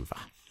sleepover.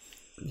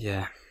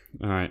 yeah.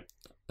 All right.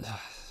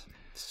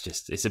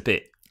 It's a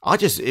bit.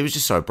 It was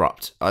just so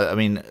abrupt. I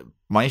mean,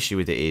 my issue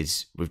with it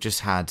is we've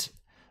just had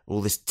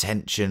all this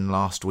tension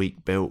last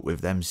week built with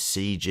them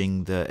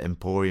sieging the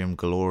Emporium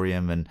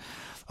Glorium, and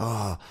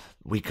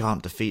we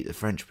can't defeat the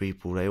French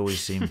people. They always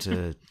seem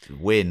to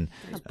win.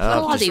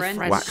 Bloody Just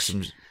French. whack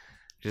some.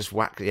 Just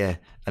whack. Yeah.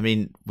 I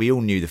mean, we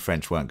all knew the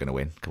French weren't going to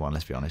win. Come on,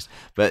 let's be honest.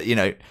 But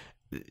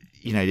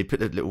they put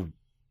the little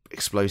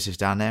explosives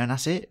down there, and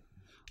that's it.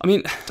 I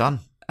mean, Done.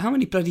 how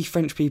many bloody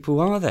French people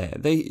are there?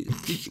 They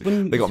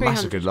They got 300.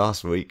 massacred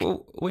last week.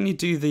 Well, when you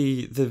do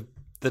the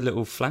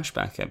little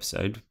flashback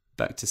episode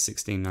back to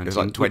 1619, It was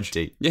like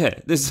 20. Yeah,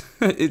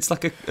 it's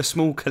like a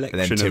small collection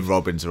And then Tim of.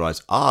 Robbins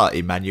arrives.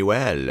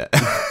 Emmanuel.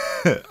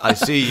 I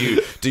see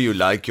you. Do you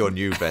like your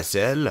new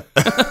vessel?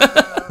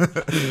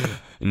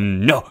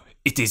 No,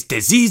 it is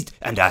diseased,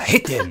 and I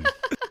hate him.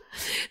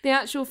 The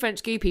actual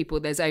French goo people,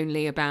 there's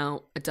only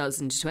about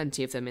 12 to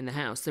 20 of them in the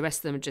house. The rest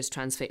of them are just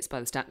transfixed by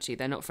the statue.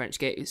 They're not French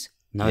goos.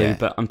 No, Yeah.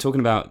 but I'm talking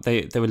about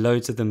there were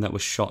loads of them that were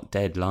shot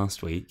dead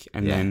last week,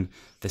 and Yeah. then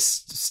there's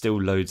still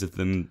loads of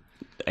them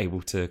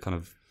able to kind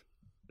of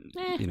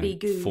Be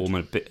good.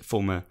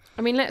 former.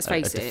 I mean, let's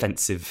face it.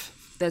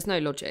 Defensive. There's no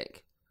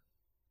logic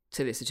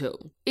to this at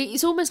all.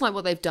 It's almost like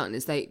what they've done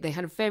is they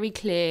had a very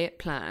clear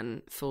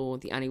plan for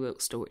the Annie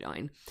Wilkes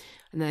storyline,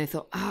 and then they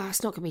thought,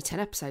 it's not going to be 10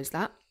 episodes.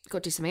 That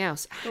got to do something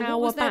else. But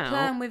what was their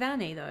plan with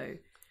Annie though?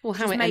 Well,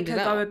 how just it make ended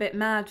her up. go a bit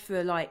mad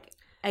for like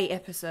 8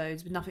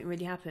 episodes, but nothing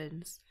really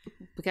happens.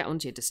 We'll get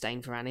onto your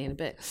disdain for Annie in a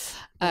bit.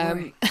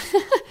 Right.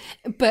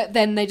 But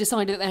then they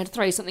decided that they had to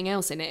throw something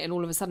else in it, and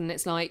all of a sudden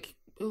it's like,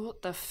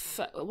 what the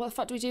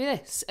fuck do we do with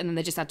this? And then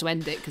they just had to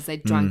end it because they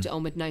dragged it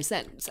on with no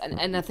sense.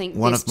 And I think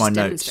One this of my just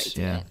notes,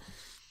 demonstrated it.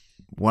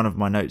 One of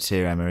my notes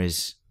here, Emma,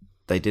 is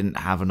they didn't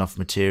have enough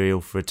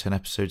material for a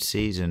 10-episode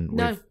season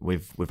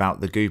without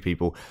the goo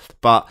people.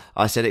 But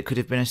I said it could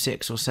have been a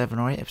 6 or 7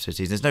 or 8 episode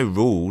season. There's no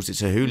rules.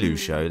 It's a Hulu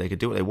show. They could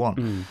do what they want.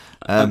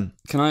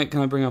 Can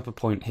I bring up a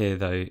point here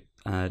though?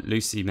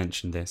 Lucy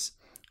mentioned this,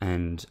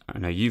 and I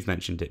know you've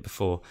mentioned it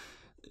before.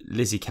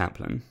 Lizzie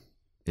Kaplan,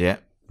 Yeah.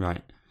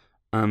 right?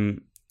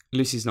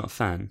 Lucy's not a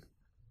fan.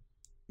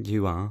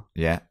 You are.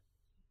 Yeah.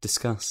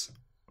 Discuss.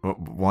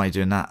 Why are you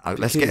doing that?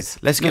 Let's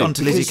Because- get on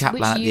to Lizzie because-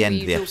 Kaplan at the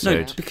end of the Which you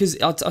episode. talking Because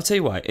I'll tell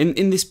you why.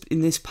 In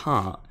this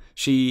part,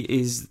 she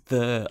is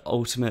the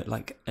ultimate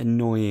like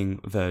annoying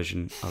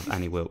version of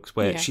Annie Wilkes,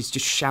 where Yeah. she's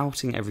just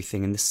shouting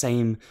everything in the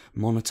same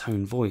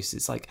monotone voice.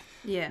 It's like,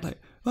 Yeah.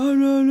 oh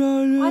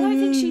no. I don't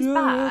think she's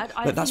bad.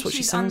 I But that's think what she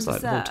she's sounds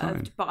like the whole time.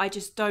 undeserved, But I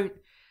just don't.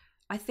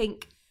 I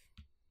think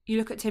you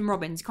look at Tim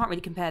Robbins, you can't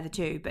really compare the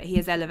two, but he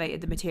has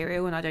elevated the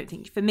material, and I don't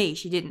think, for me,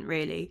 she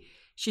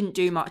shouldn't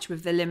do much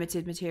with the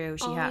limited material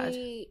she had.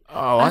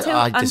 Oh,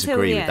 I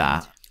disagree with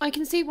that. I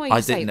can see why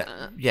you say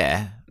that.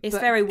 Yeah. It's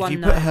But very If one you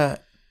note.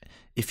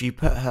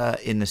 put her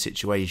in the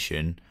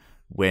situation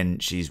when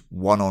she's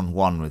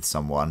one-on-one with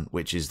someone,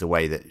 which is the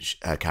way that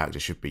her character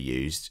should be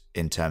used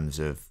in terms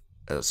of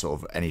sort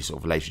of any sort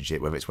of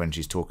relationship, whether it's when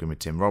she's talking with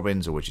Tim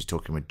Robbins or when she's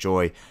talking with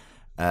Joy,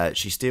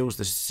 she steals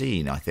the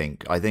scene. I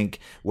think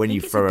when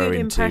you throw her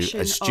into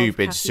a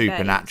stupid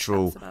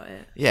supernatural,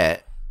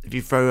 if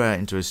you throw her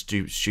into a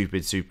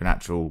stupid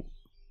supernatural,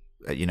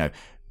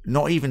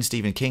 not even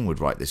Stephen King would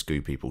write this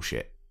goo people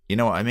shit. You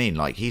know what I mean?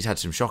 Like, he's had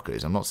some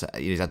shockers. I'm not saying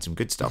he's had some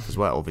good stuff as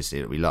well,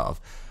 obviously, that we love,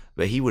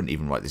 but he wouldn't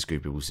even write this goo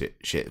people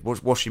shit.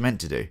 What's she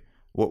meant to do?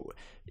 What,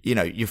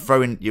 you're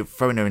throwing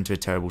her into a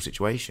terrible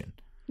situation.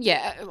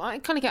 Yeah,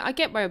 I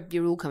get where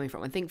you're all coming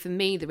from. I think for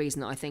me, the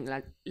reason that I think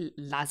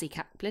Lizzie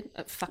Kaplan,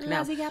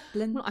 Lizzie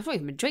Kaplan. I've not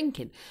even been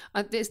drinking.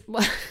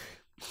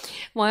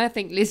 Why I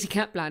think Lizzie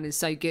Kaplan is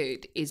so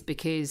good is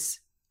because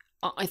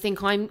I think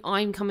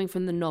I'm coming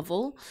from the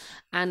novel,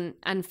 and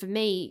for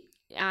me,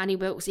 Annie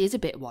Wilkes is a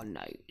bit one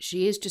note.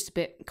 She is just a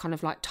bit kind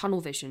of like tunnel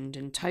visioned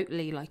and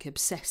totally like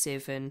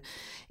obsessive, and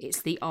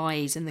it's the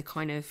eyes and the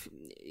kind of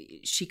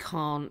she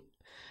can't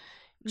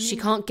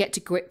get to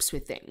grips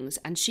with things,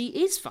 and she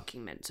is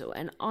fucking mental,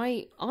 and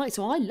I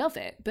love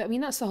it. But I mean,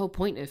 that's the whole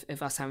point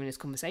of us having this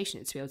conversation,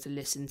 is to be able to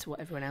listen to what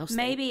everyone else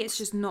Maybe thinks. it's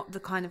just not the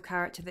kind of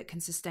character that can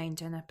sustain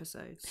 10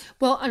 episodes.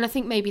 Well, and I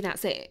think maybe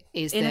that's it,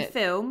 is In that a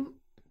film,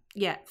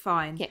 yeah,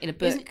 fine. Yeah, in a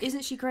book.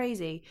 Isn't she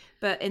crazy?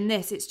 But in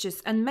this, it's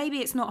just, and maybe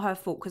it's not her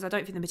fault, because I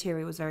don't think the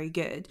material was very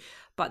good,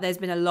 but there's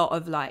been a lot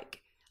of like,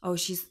 oh,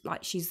 she's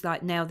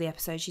nailed the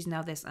episode, she's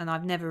nailed this, and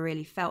I've never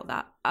really felt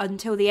that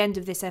until the end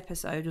of this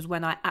episode was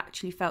when I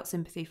actually felt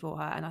sympathy for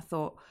her, and I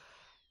thought,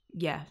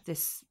 yeah,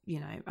 this,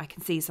 I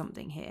can see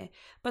something here.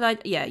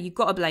 But you've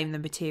got to blame the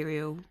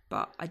material,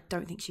 but I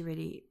don't think she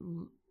really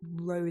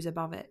rose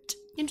above it.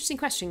 Interesting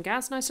question,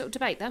 Gaz. Nice little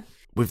debate there.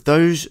 With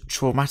those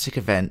traumatic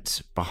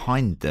events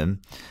behind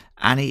them,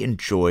 Annie and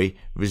Joy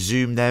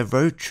resume their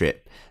road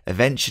trip,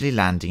 eventually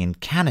landing in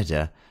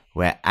Canada,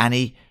 where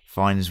Annie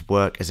finds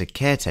work as a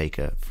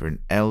caretaker for an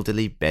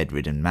elderly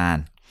bedridden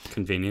man.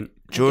 Convenient.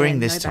 During Again,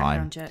 this no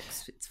time, background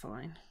checks, it's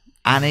fine.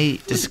 Annie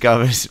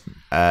discovers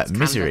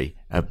Misery,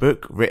 a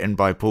book written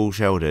by Paul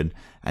Sheldon,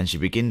 and she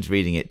begins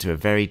reading it to a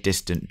very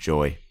distant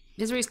Joy.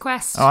 Misery's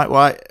Quest. All right,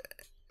 well,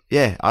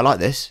 I like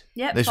this.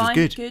 Yep, this fine,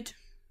 was good.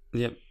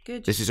 Yep.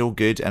 Good. This is all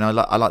good, and I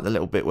like the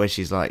little bit where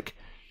she's like,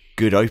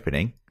 "Good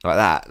opening," like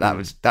that. That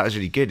was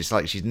really good. It's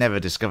like she's never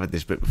discovered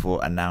this book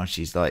before, and now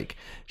she's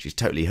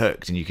totally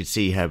hooked, and you could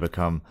see her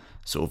become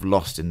sort of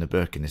lost in the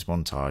book in this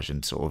montage,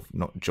 and sort of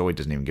not Joy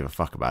doesn't even give a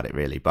fuck about it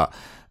really, but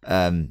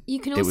you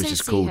can it also was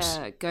just see cool.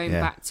 her going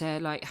back to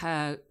like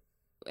her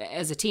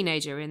as a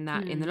teenager in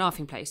the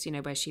Laughing Place,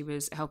 where she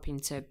was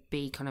helping to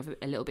be kind of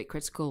a little bit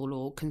critical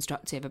or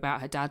constructive about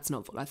her dad's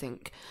novel. I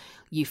think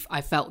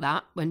I felt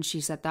that when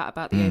she said that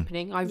about the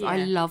opening. I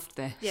loved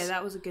this. Yeah,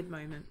 that was a good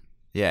moment.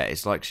 Yeah,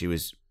 it's like she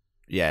was,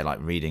 like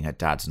reading her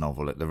dad's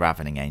novel, The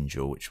Ravening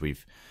Angel, which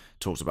we've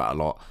talked about a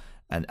lot,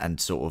 and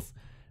sort of,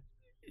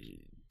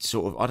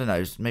 I don't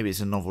know, maybe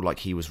it's a novel like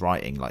he was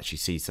writing, like she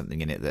sees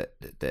something in it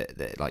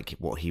that like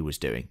what he was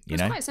doing,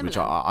 quite similar. which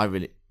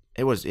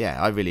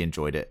I really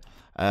enjoyed it.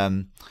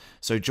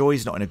 So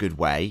Joy's not in a good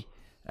way,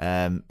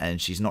 and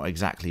she's not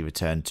exactly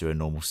returned to her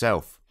normal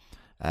self.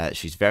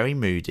 She's very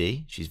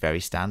moody. She's very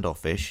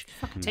standoffish.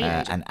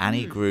 teenager. And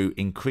Annie grew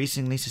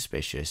increasingly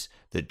suspicious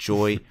that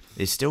Joy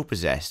is still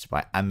possessed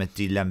by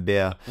Amity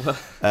Lambert.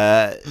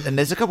 And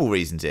there's a couple of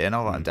reasons here, and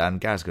I'll write them down.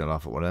 Gareth's going to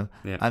laugh at one of them.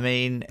 Yeah. I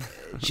mean,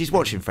 she's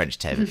watching French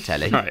telly.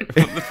 Right,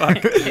 what the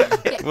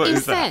fuck? What In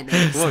is that?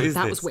 fairness, What is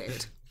that this? was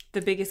weird.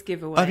 The biggest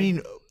giveaway. I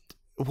mean,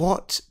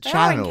 what They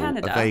are in channel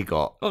Canada. have they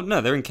got? Oh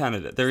no, they're in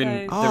Canada. They're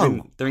in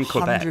So- they're in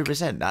Quebec.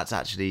 100%. That's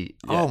actually,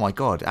 Yeah. oh my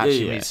God,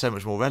 actually yeah. it's so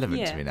much more relevant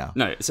to Yeah. me now.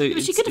 No, so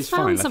But she it's, could have it's fine.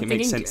 found Like it something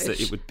makes sense that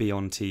English. it would be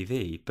on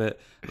TV, but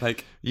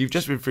like You've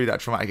just been through that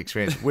traumatic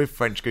experience with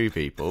French goo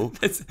people.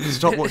 It's-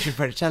 Stop watching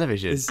French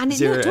television. there's And it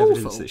zero looked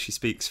evidence awful. that she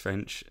speaks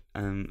French,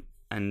 and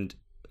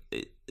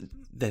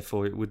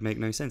therefore it would make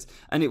no sense.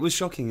 And it was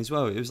shocking as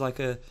well. It was like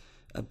a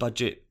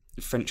budget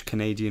French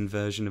Canadian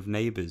version of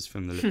Neighbours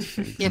from the looks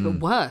of things. Yeah, but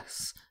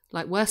worse.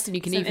 Like worse than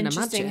you can some even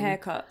interesting imagine.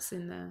 haircuts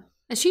in there.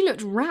 And she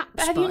looked rapt.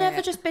 But have you by never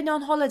it. just been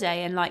on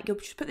holiday and like you'll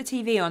just put the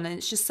TV on and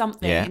it's just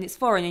something Yeah. and it's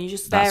foreign and you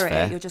just That's stare at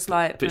fair. it? You're just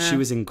like. But she "Eh."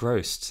 was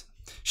engrossed.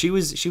 She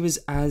was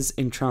as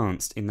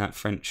entranced in that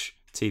French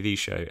TV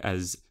show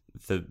as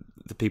the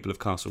people of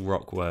Castle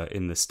Rock were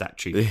in the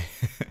statue. In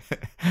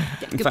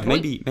Good fact,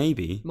 point.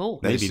 maybe More.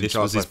 They're maybe just this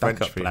was entranced his by French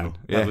backup plan. people.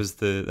 Yeah.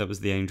 That was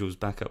the Angel's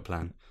backup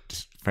plan.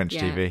 French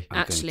Yeah. TV. I'm going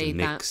Actually, to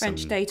nick that- French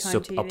some daytime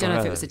sub TV. I don't know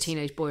if it was a operas.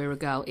 teenage boy or a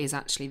girl, is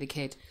actually the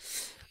kid.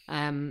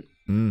 Can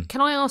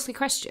I ask a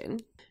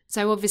question?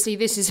 So obviously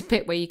this is a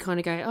bit where you kind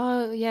of go,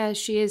 oh yeah,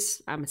 she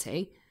is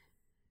Amity.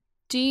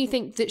 Do you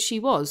think that she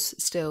was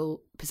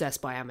still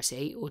possessed by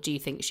Amity, or do you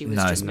think she was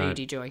No. just No.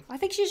 Moody Joy? I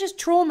think she's just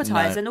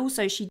traumatized No. and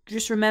also she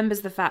just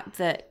remembers the fact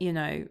that, you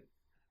know,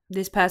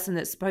 this person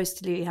that's supposed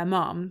to be her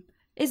mum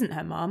isn't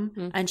her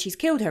mum and she's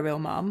killed her real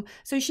mum.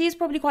 So she is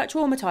probably quite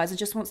traumatized and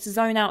just wants to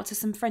zone out to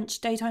some French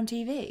daytime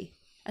TV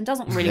and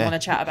doesn't really Yeah.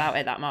 want to chat about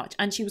it that much.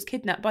 And she was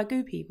kidnapped by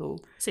goo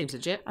people Seems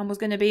legit. and was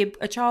going to be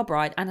a child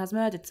bride and has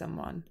murdered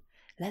someone.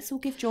 Let's all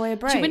give Joy a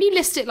break. So when you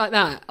list it like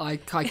that, I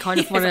kind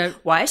of want to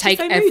Why is she take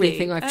so moody?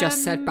 everything I've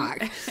just said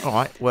back. All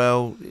right.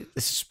 Well,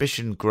 the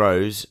suspicion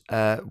grows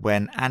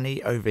when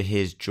Annie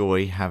overhears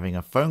Joy having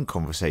a phone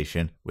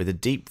conversation with a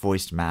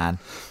deep-voiced man,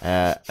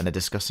 and they're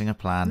discussing a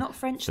plan Not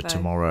French, for though.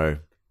 tomorrow.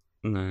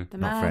 No, The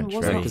Not man French, was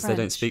really. not because French.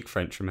 they don't speak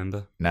French.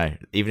 Remember? No,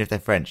 even if they're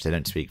French, they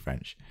don't speak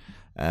French.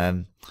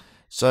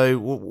 So,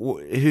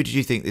 who did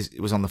you think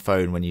was on the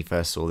phone when you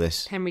first saw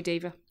this? Henry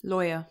Deaver.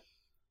 Lawyer.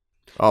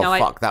 Oh, No,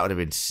 fuck, that would have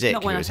been sick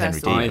not if when it I was Henry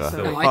first saw it, Deaver.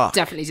 so- No, I Fuck.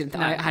 definitely didn't.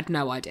 I had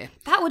no idea.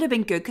 That would have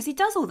been good because he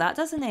does all that,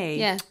 doesn't he?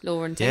 Yeah,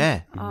 Laura and Tim.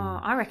 Yeah, Oh,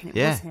 I reckon it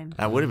yeah, was him.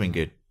 that would have been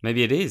good.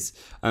 Maybe it is.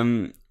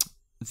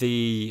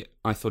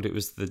 I thought it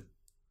was the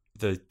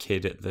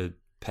kid at the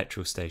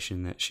petrol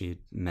station that she had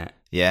met.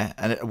 Yeah,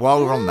 and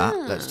while we're on that,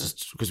 let's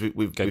just because we've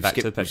Go we've back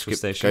to skipped- the we've petrol skipped-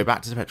 station. Go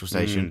back to the petrol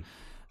station.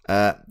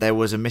 There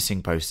was a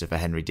missing poster for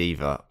Henry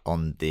Deaver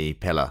on the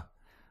pillar,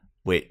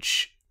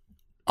 which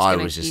I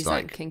gonna was just use that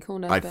like, King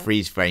Corner I bit.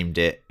 freeze framed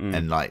it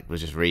and like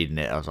was just reading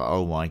it. I was like,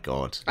 oh my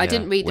god, I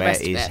didn't read the where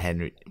rest of is it,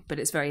 Henry? but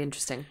it's very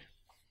interesting.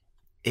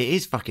 It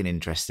is fucking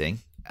interesting.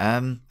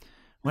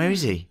 Where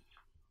is he?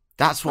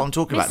 That's what I'm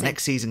talking about. missing.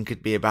 Next season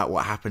could be about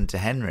what happened to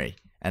Henry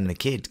and the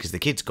kid, because the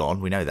kid's gone.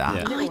 We know that.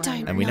 Yeah. I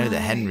don't And we know that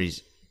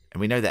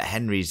know.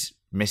 Henry's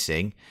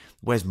missing.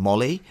 Where's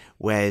Molly?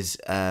 Where's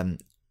where's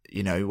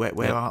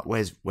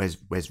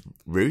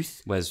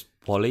Ruth? Where's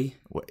Wally?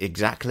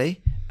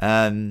 Exactly.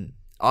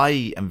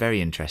 I am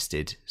very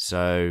interested.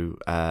 So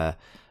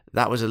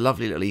that was a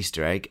lovely little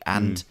Easter egg,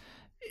 and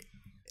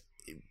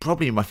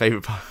probably my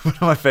favorite part, one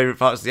of my favorite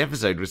parts of the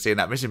episode was seeing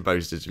that mission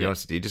poster. To be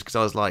honest with you, just because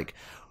I was like,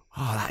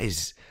 oh, that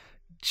is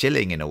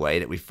chilling in a way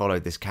that we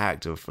followed this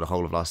character for the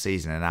whole of last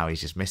season, and now he's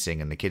just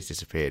missing, and the kid's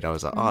disappeared. I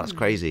was like, oh, that's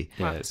crazy.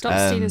 Yeah, Right,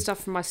 stop stealing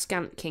stuff from my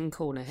scant King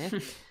Corner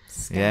here.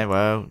 Yeah,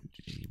 well,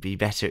 be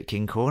better at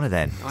King Corner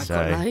then. I've so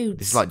got loads.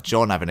 this is like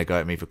John having a go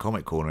at me for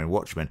Comic Corner and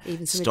Watchmen.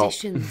 Even some Stop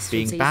additions from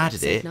being season bad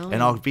at it, episode 9.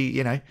 and I'll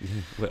be,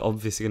 We're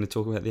obviously going to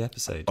talk about the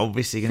episode.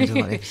 obviously going to do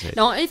like the episode.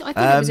 No, I think it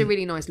was a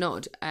really nice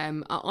nod.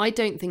 I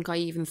don't think I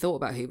even thought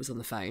about who was on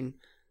the phone.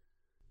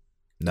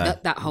 No,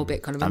 That whole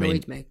bit kind of I mean,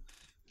 annoyed me.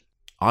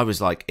 I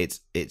was like,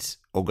 it's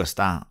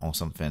Augustin or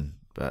something,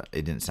 but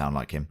it didn't sound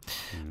like him.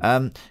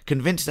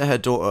 Convinced that her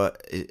daughter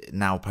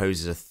now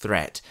poses a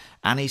threat,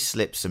 Annie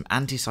slips some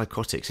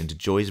antipsychotics into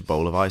Joy's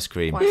bowl of ice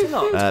cream. Quite a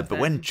lot. But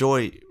when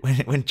Joy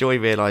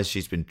realised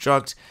she's been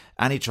drugged,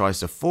 Annie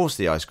tries to force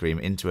the ice cream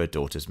into her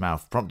daughter's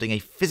mouth, prompting a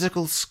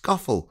physical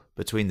scuffle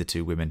between the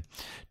two women.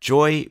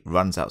 Joy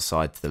runs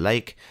outside to the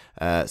lake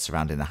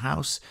surrounding the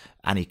house.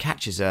 Annie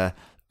catches her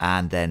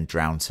and then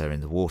drowns her in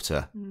the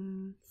water.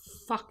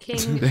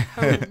 Fucking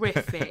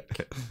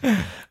horrific.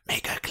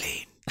 Make her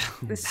clean.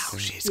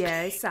 She's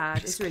Yeah, it's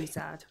sad. It's really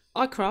sad.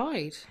 I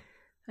cried.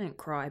 I didn't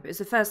cry, but it's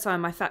the first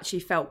time I've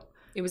actually felt.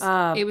 It was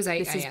 "Ah, 8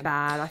 This is a.m.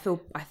 bad. I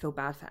feel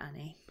bad for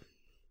Annie.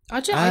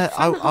 I found the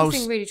I whole was-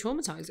 thing really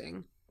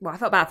traumatizing. Well, I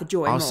felt bad for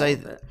Joy. I'll more, say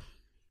but-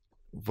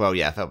 Well,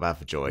 yeah, I felt bad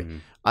for Joy.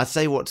 I'd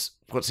say what's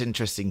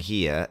interesting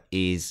here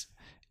is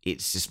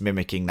it's just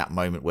mimicking that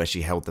moment where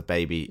she held the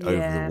baby over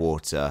Yeah. the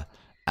water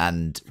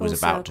and was Full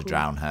about to circle.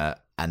 drown her,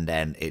 and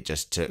then it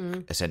just took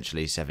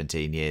essentially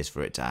 17 years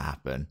for it to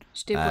happen.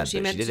 She did what she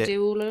but meant did to it.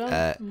 do all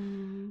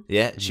along.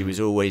 Yeah, she was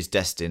always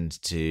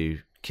destined to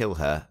kill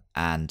her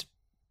and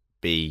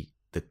be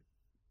the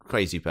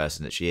crazy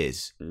person that she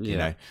is, you Yeah.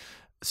 know.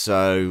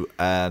 So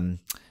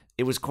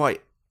it was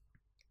quite.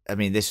 I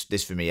mean,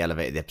 this for me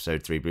elevated the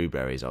episode 3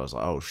 blueberries. I was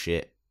like, oh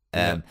shit.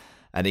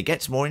 And it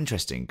gets more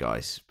interesting,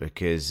 guys,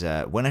 because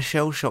when a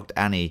shell-shocked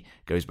Annie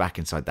goes back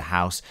inside the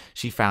house,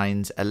 she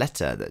finds a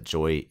letter that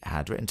Joy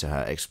had written to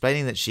her,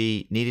 explaining that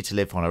she needed to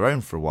live on her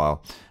own for a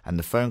while, and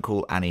the phone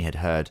call Annie had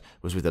heard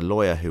was with a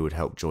lawyer who would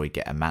help Joy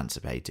get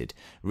emancipated.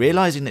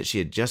 Realising that she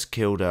had just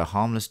killed her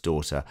harmless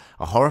daughter,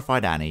 a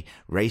horrified Annie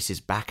races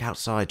back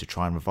outside to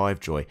try and revive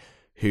Joy,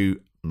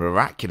 who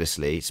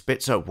miraculously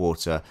spits up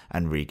water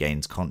and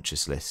regains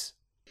consciousness.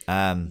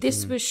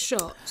 This was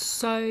shot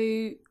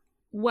so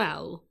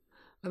well.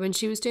 When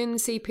she was doing the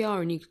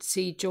CPR and you could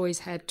see Joy's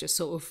head just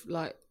sort of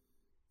like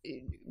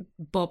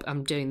bob.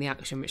 I'm doing the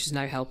action, which is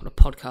no help on a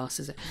podcast,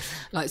 is it?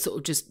 Like sort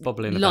of just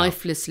Bobbling about.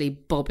 lifelessly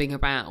bobbing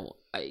about.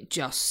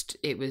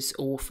 It was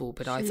awful,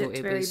 but I She thought looked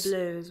it very was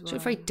blue as well. She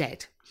looked very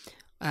dead.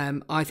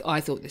 I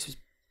thought this was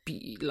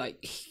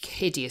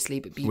hideously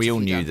but beautifully We all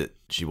knew done. that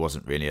she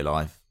wasn't really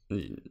alive. No,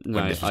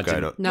 When this was I going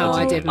didn't. up. No,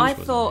 I didn't. I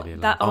Wasn't thought really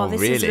that alive.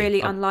 this is really?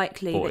 really I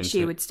unlikely bought that she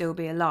into it. would still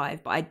be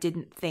alive, but I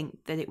didn't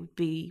think that it would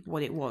be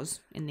what it was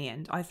in the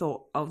end. I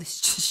thought, oh, this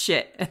is just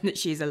shit, and that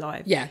she's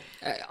alive. Yeah,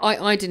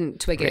 I didn't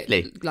twig Really?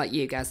 it like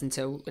you guys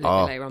until a little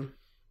Oh. bit later on.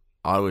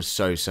 I was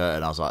so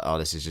certain. I was like, oh,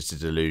 this is just a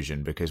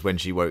delusion, because when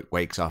she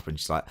wakes up and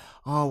she's like,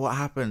 oh, what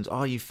happened?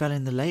 Oh, you fell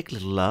in the lake,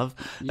 little love.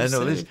 You and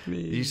all this, saved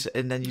me.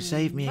 and then you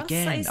saved me That's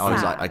again. so I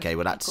was sad. like, okay,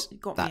 well, that's You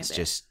got me a bit.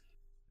 just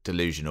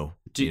delusional,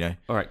 Do you know?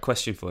 All right,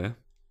 question for you.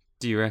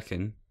 Do you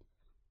reckon,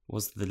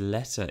 was the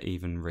letter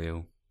even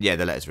real? Yeah,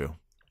 the letter's real.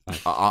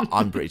 Oh.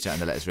 I'm pretty certain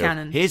the letter's real.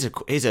 Canon. Here's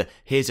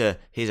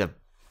a.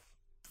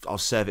 I'll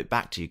serve it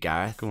back to you,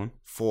 Gareth. Go on.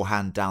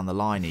 Forehand down the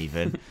line,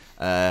 even.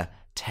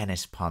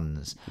 Tennis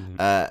puns. Mm-hmm.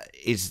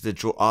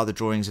 Are the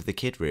drawings of the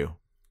kid real?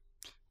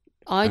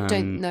 I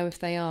don't know if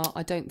they are.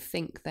 I don't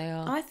think they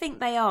are. I think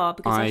they are,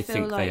 because I, I feel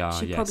think like they are,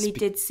 she yes, probably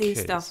did see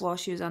because- stuff while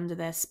she was under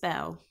their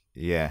spell.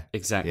 Yeah,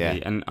 Exactly. Yeah.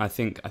 And I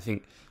think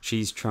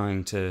she's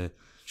trying to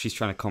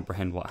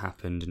comprehend what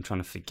happened and trying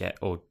to forget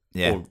or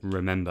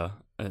remember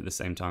at the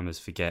same time as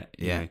forget.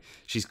 You know,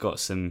 she's got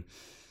some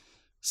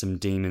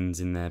demons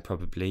in there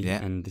probably,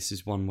 and this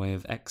is one way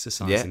of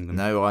exercising them.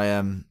 No,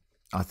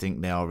 I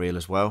think they are real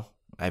as well.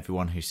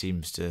 Everyone who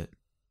seems to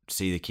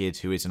see the kid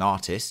who is an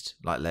artist,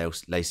 like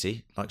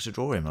Lacey, likes to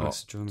draw him a lot.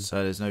 Likes to draw him.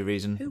 So there's no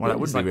reason why that It's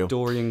wouldn't like be real.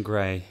 Dorian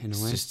Gray in a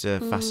It's way. just a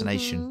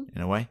fascination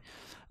in a way.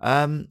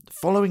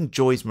 Following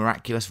Joy's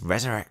miraculous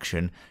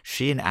resurrection,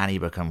 she and Annie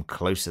become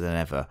closer than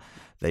ever.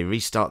 They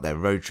restart their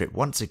road trip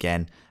once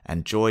again,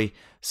 and Joy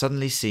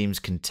suddenly seems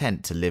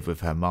content to live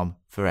with her mum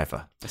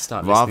forever, I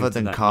start rather listening to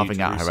than that carving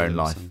New out her own Jerusalem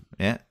life. song.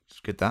 Yeah, it's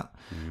good that.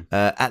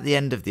 At the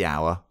end of the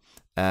hour,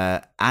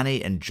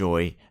 Annie and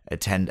Joy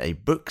attend a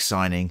book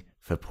signing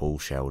for Paul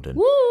Sheldon,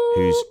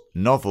 whose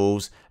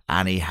novels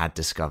Annie had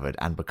discovered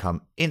and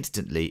become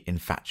instantly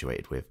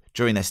infatuated with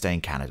during their stay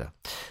in Canada.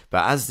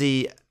 But as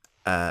the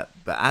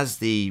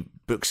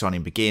book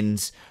signing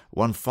begins,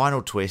 one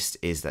final twist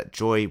is that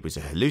Joy was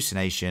a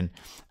hallucination.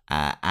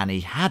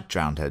 Annie had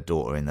drowned her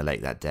daughter in the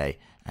lake that day,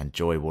 and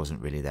Joy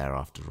wasn't really there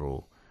after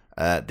all.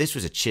 This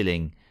was a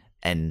chilling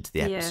end to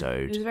the episode.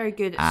 Yeah, it was a very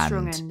good,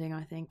 strong ending,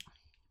 I think.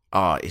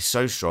 Oh, it's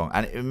so strong,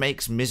 and it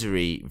makes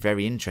Misery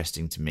very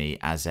interesting to me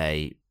as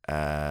a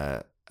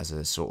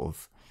sort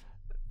of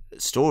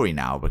story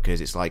now,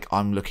 because it's like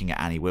I'm looking at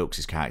Annie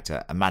Wilkes'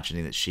 character,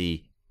 imagining that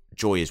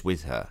Joy is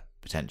with her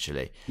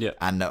potentially, Yeah.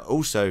 and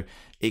also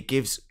it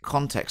gives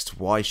context to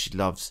why she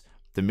loves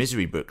the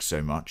Misery books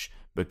so much,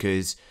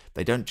 because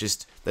they're not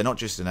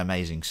just an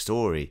amazing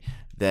story;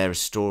 they're a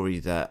story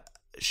that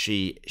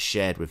she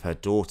shared with her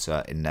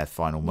daughter in their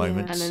final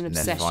moments, And an in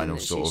their obsession final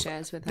that she sort of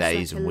shares with her.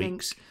 days It's like and a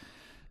weeks.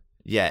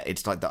 Yeah,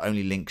 it's like the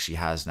only link she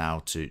has now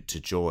to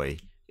Joy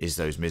is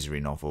those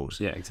Misery novels.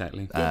 Yeah,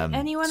 exactly. Did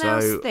anyone so-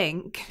 else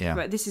think, yeah.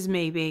 right, this is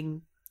me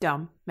being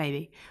dumb,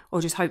 maybe,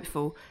 or just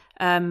hopeful,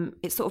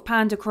 it sort of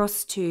panned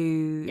across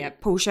to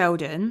Paul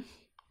Sheldon.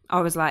 I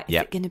was like, is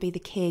Yep. it going to be the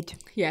kid?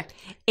 Yeah.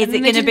 Is And it they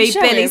going to didn't be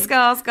show Billy him.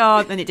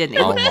 Skarsgård? And it didn't.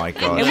 Oh my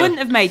god! It wouldn't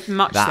have made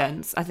much That-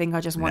 sense. I think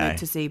I just wanted No.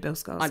 to see Bill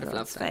I'd have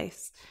loved Skarsgård's that.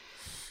 face.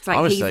 It's like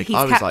I was he's like-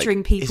 capturing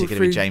is people it gonna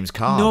through be James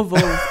Caan?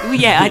 novels. Well,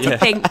 yeah, I did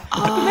think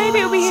maybe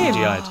it'll be him.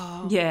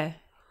 CGI'd. Yeah.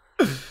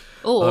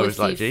 Or I was if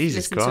like, you've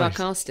Jesus listened to our Christ.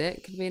 cast,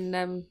 it could have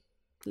been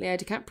Leo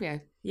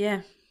DiCaprio.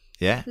 Yeah.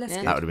 Yeah, Let's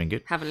that go. would have been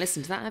good. Haven't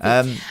listened to that,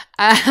 have you?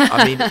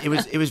 I mean,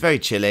 it was very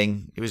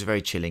chilling. It was a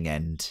very chilling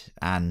end,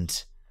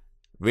 and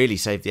really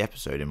saved the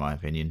episode, in my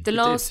opinion. The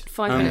last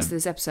 5 minutes of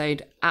this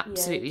episode Yeah,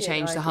 absolutely it did,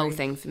 changed I the whole agree.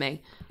 thing for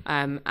me,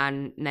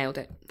 and nailed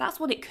it. That's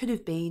what it could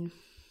have been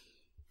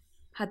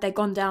had they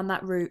gone down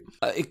that route.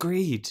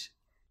 Agreed.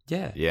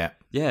 Yeah. Yeah,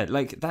 Yeah,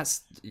 like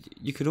that's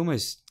you could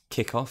almost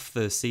kick off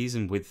the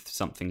season with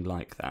something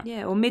like that.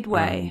 Yeah, or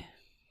midway.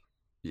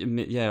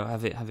 Yeah,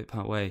 have it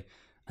part way,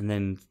 and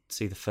then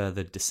see the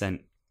further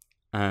descent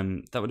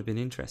That would have been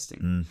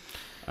interesting.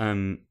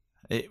 That's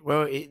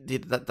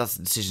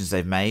the decisions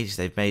they've made.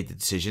 They've made the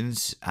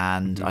decisions,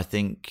 and I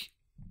think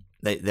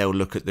they'll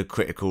look at the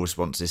critical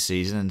response this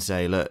season and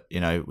say, look,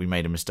 we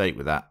made a mistake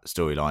with that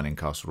storyline in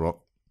Castle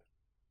Rock.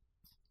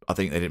 I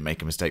think they didn't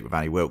make a mistake with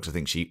Annie Wilkes. I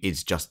think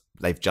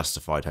they've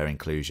justified her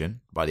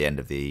inclusion by the end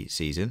of the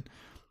season,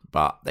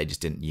 but they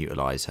just didn't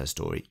utilise her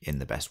story in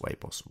the best way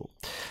possible.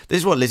 This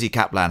is what Lizzie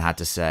Kaplan had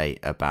to say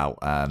about,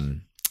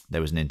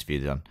 there was an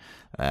interview done.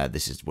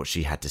 This is what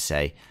she had to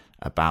say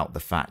about the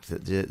fact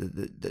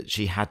that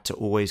she had to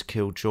always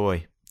kill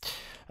Joy.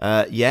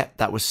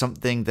 That was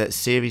something that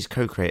series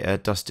co-creator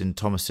Dustin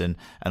Thomason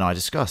and I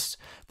discussed.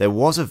 There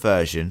was a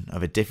version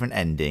of a different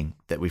ending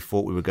that we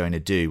thought we were going to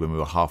do when we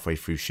were halfway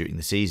through shooting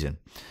the season.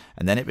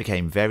 And then it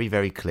became very,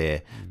 very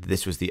clear that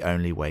this was the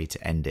only way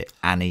to end it.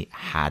 Annie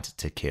had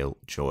to kill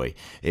Joy.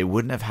 It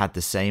wouldn't have had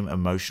the same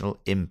emotional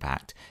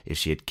impact if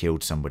she had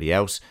killed somebody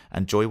else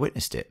and Joy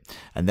witnessed it.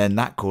 And then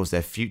that caused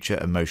their future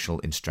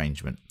emotional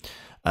estrangement.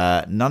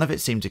 None of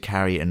it seemed to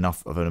carry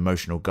enough of an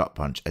emotional gut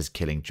punch as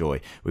killing Joy.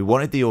 We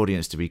wanted the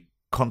audience to be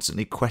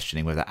constantly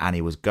questioning whether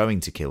Annie was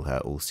going to kill her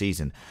all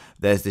season.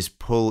 There's this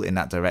pull in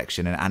that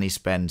direction, and Annie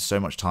spends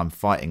so much time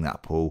fighting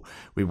that pull.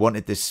 We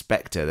wanted this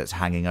spectre that's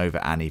hanging over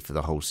Annie for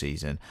the whole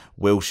season.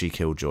 Will she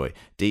kill Joy?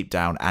 Deep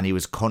down, Annie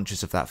was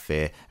conscious of that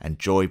fear, and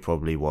Joy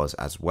probably was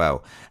as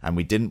well. And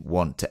we didn't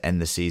want to end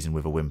the season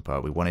with a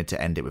whimper. We wanted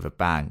to end it with a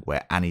bang,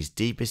 where Annie's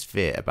deepest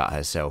fear about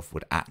herself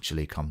would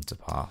actually come to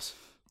pass.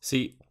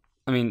 See,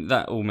 I mean,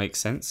 that all makes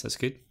sense. That's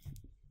good.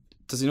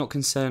 Does it not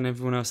concern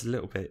everyone else a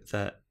little bit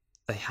that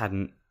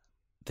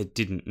they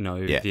didn't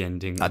know the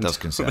ending? That does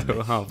concern me.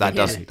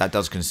 That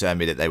does concern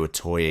me that they were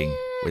toying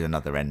with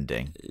another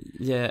ending.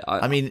 Yeah.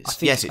 I mean,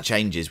 yes, it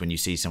changes when you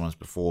see someone's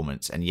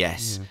performance, and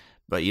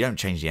but you don't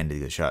change the end of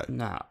the show.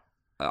 Nah.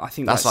 I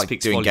think that's that like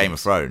speaks doing volumes. Game of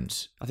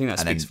Thrones. I think that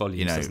speaks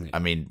volumes, doesn't it? I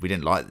mean, we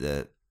didn't like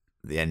the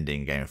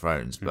ending of Game of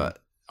Thrones, but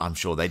I'm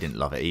sure they didn't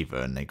love it either,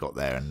 and they got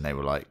there and they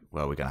were like,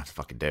 well, we're going to have to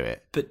fucking do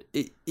it. But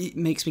it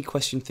makes me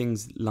question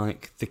things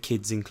like the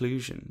kids'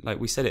 inclusion. Like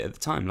we said it at the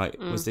time, like,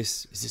 is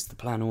this the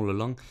plan all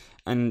along?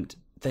 And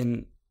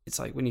then it's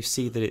like when you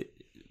see that it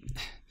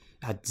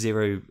had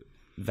zero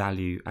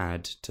value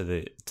add to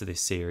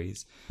this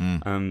series,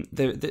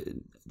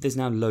 there's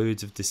now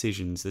loads of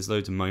decisions, there's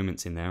loads of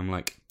moments in there. I'm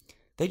like,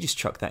 they just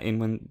chucked that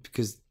in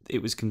because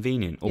it was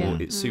convenient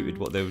or it suited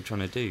what they were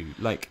trying to do.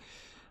 Like,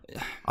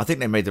 I think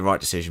they made the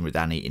right decision with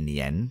Annie in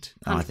the end.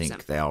 And I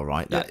think they are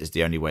right. That is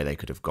the only way they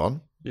could have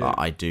gone. Yeah. But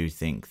I do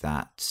think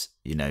that,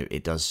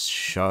 it does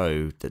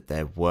show that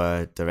there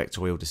were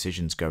directorial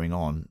decisions going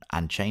on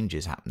and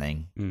changes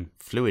happening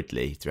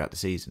fluidly throughout the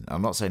season.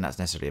 I'm not saying that's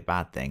necessarily a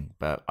bad thing,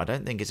 but I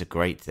don't think it's a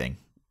great thing.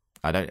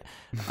 I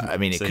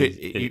mean, it so could.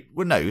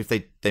 If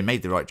they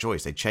made the right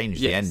choice, they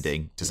changed the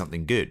ending to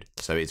something good,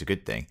 so it's a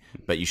good thing.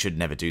 But you should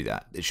never do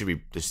that. It should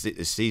be the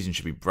season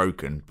should be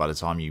broken by the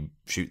time you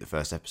shoot the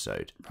first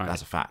episode. Right.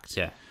 That's a fact.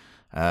 Yeah.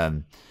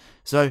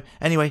 So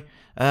anyway,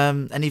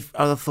 any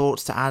other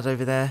thoughts to add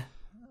over there,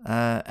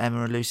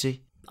 Emma and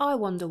Lucy? I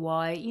wonder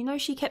why.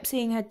 She kept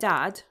seeing her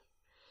dad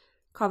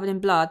covered in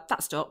blood.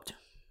 That stopped.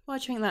 Why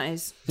do you think that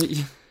is?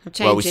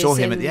 Well, we saw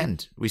him at the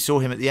end. We saw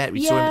him at the end.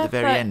 We saw him at the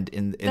very end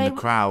in the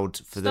crowd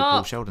for the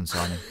Paul Sheldon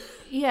signing.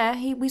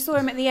 Yeah, we saw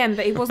him at the end,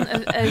 but he wasn't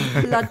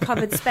a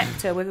blood-covered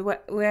spectre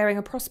wearing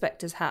a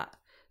prospector's hat.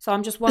 So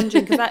I'm just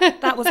wondering, because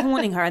that was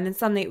haunting her, and then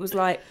suddenly it was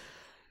like,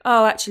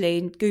 oh,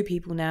 actually, goo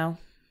people now.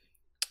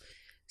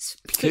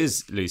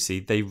 Because, Lucy,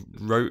 they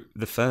wrote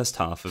the first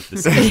half of the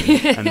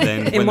season, and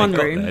then when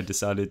they got there,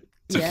 decided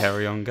to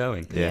carry on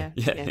going. Yeah,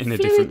 in a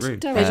different room.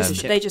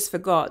 They just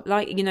forgot.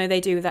 Like,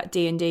 they do with that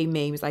D&D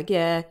memes. Like,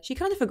 she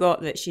kind of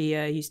forgot that she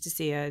used to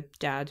see her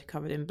dad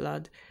covered in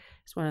blood.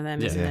 It's one of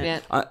them, isn't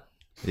it?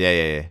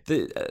 Yeah.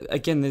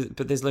 Again,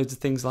 but there's loads of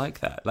things like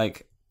that.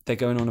 Like, they're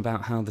going on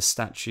about how the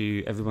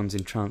statue, everyone's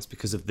entranced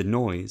because of the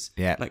noise.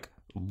 Yeah. Like,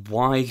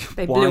 why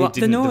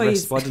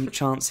didn't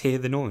Chance hear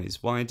the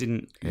noise? Why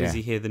didn't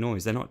Lizzie hear the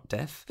noise? They're not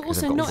deaf. But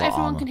also, not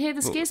everyone can hear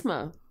the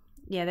schisma.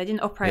 Yeah, they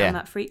didn't operate on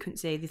that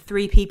frequency. The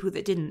 3 people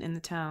that didn't in the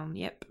town.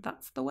 Yep,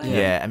 that's the way.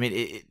 Yeah, I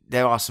mean,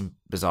 there are some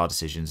bizarre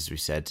decisions, as we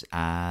said.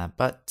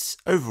 But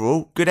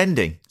overall, good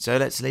ending. So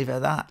let's leave it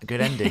at that. Good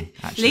ending,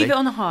 actually. Leave it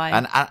on a high.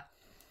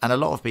 And a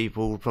lot of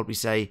people will probably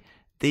say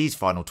these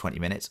final 20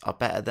 minutes are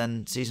better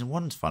than season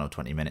 1's final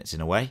 20 minutes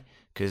in a way,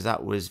 because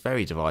that was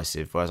very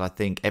divisive. Whereas I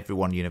think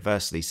everyone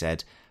universally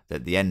said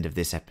that the end of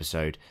this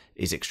episode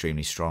is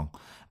extremely strong.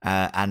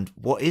 And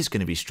what is going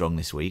to be strong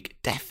this week,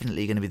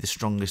 definitely going to be the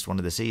strongest one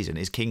of the season,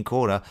 is King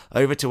Corner.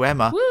 Over to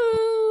Emma. Woo!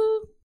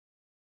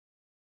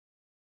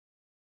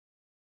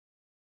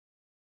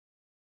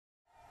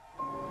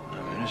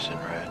 I'm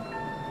innocent, Red.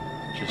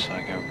 Just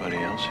like everybody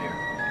else here.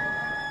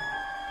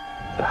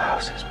 The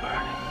house is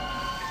burning.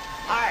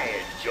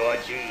 Hi,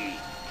 Georgie.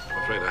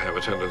 I'm afraid I have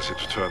a tendency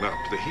to turn up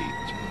the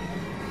heat.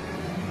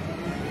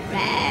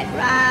 Red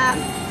rum!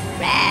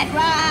 Red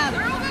rum!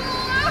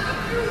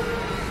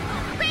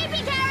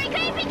 Creepy Gary!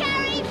 Creepy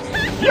Gary!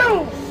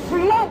 You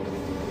float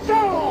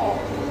dog!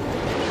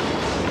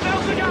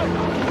 Nelson,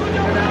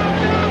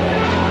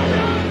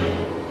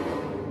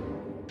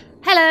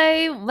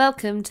 Hello,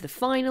 welcome to the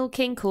final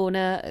King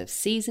Corner of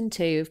Season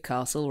 2 of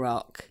Castle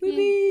Rock.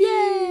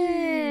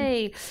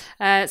 Yay!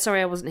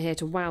 Sorry I wasn't here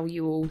to wow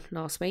you all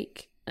last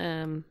week.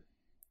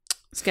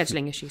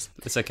 Scheduling issues.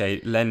 It's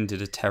okay. Len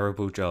did a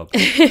terrible job.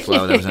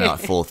 Well, there was only like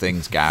 4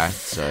 things, Gareth.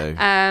 So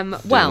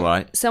Well,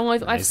 right. so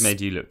I've It's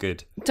made you look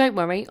good. don't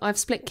worry, I've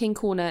split King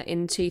Corner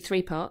into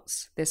 3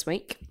 parts this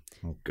week.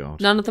 Oh God.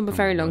 None of them are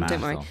very long,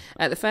 don't worry.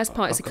 marathon. The first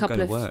part is a I've got to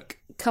go couple to of work.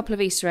 couple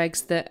of Easter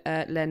eggs that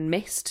Len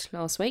missed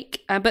last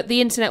week, but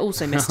the internet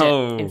also missed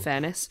Oh. it, in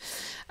fairness.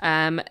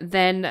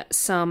 Then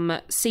some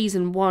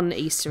Season 1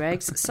 Easter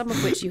eggs, some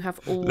of which you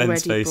have already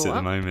Len's face brought at the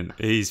up. moment.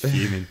 He's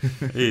fuming.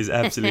 He is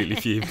absolutely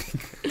fuming.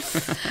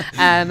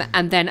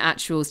 And then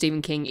actual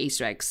Stephen King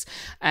Easter eggs.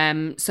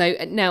 So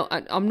now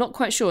I'm not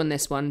quite sure on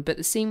this one, but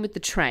the scene with the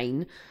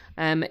train,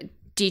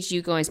 did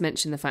you guys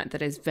mention the fact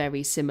that it's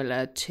very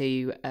similar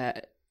to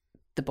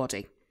The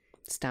Body?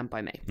 Stand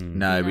By Me.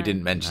 No, we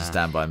didn't mention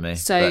Stand By Me.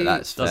 So- but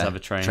that's Does fair. have a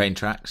train. Train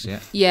tracks, yeah.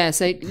 Yeah,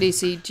 so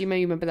Lucy, do you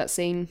remember that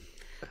scene?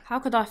 How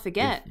could I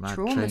forget? If my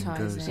train goes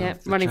Traumatizing. Yeah,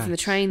 off the running from the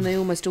tracks. train, they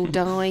almost all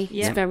die.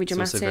 Yeah. It's very It's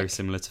dramatic. also very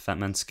similar to Fat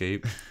Man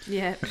Scoop.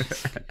 Yeah.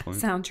 Point.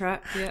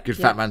 Soundtrack. Yeah. Good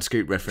Fat Man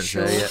Scoop reference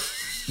Sure. there,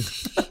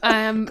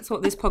 yeah. That's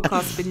what this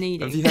podcast has been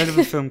needing. Have you heard of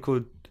a film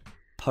called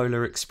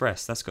Polar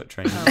Express? That's got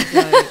trains.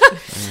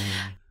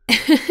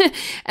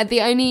 And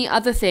the only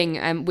other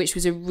thing, which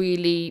was a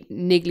really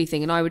niggly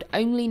thing, and I would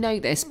only know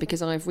this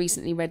because I've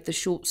recently read the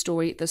short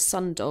story The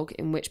Sundog,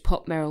 in which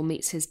Pop Merrill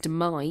meets his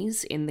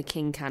demise in the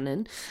King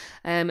canon.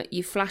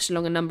 You flash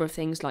along a number of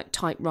things like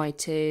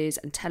typewriters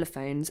and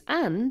telephones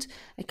and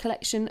a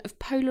collection of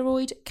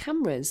Polaroid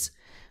cameras,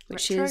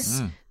 which Retro.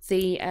 is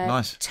the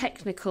Nice.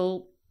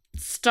 technical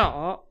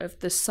start of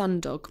The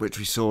Sundog. Which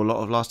we saw a lot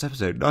of last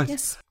episode. Nice.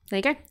 Yes, there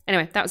you go.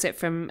 Anyway, that was it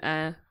from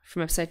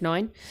episode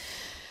 9.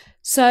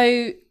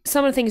 So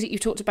some of the things that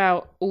you've talked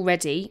about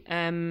already,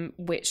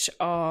 which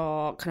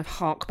are kind of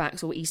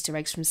harkbacks or Easter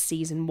eggs from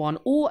season 1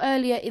 or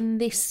earlier in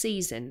this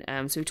season.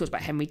 So we've talked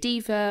about Henry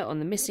Deaver on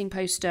the missing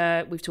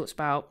poster. We've talked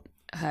about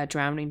her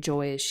drowning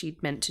joy as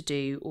she'd meant to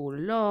do all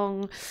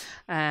along.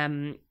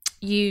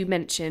 You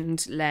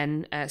mentioned,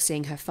 Len,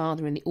 seeing her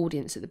father in the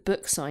audience at the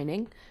book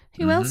signing.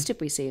 Who else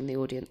did we see in the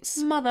audience?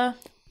 Mother.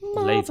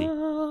 Lady.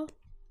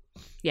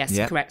 Yes,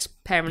 Yep. correct.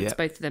 Parents, Yep.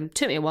 both of them.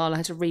 Took me a while. I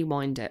had to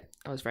rewind it.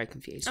 I was very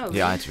confused. Oh,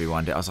 Yeah, I had to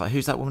rewind it. I was like,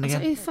 who's that woman I was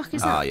again? like, who the fuck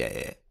is Oh, that?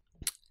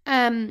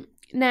 yeah.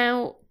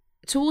 Now,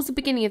 towards the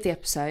beginning of the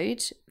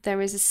episode,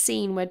 there is a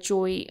scene where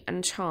Joy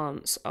and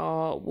Chance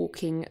are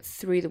walking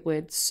through the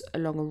woods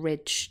along a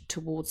ridge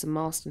towards the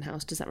Marston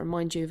house. Does that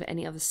remind you of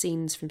any other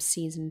scenes from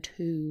season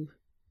 2?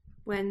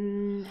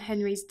 When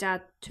Henry's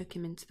dad took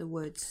him into the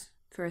woods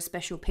for a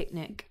special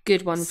picnic.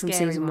 Good one from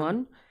Scary season one.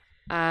 1.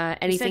 He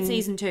Anything? said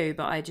season 2,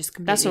 but I just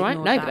completely That's all right.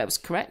 No, ignored but that was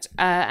correct.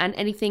 And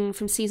anything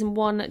from season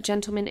 1,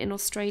 Gentlemen in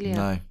Australia?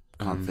 No,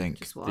 can't think.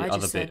 Just what The I other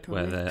just said, bit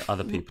where probably. the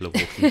other people are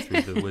walking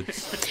through the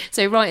woods.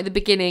 So right at the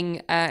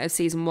beginning of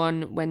season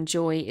 1, when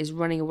Joy is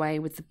running away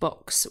with the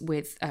box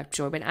with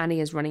when Annie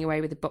is running away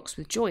with the box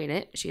with Joy in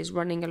it, she is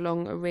running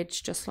along a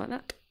ridge just like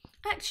that.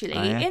 Actually,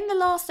 Oh, yeah? in the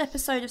last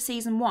episode of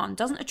season 1,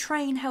 doesn't a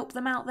train help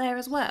them out there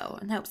as well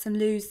and helps them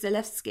lose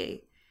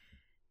Zalewski?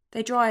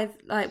 They drive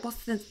like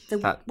what's the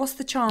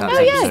charm? That's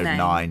lady's episode name?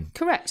 9.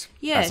 Correct.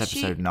 Yeah, That's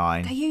episode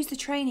 9. They use the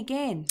train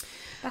again.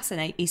 That's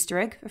an Easter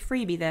egg, a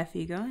freebie there for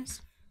you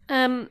guys.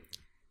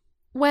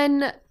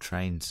 When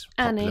Trains.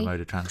 Annie, Popular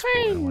mode of transport.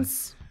 in a way.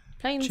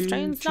 planes, Choo,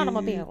 trains, choo.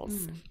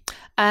 automobiles.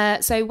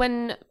 So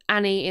when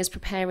Annie is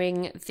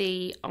preparing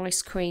the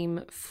ice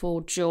cream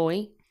for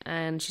Joy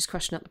and she's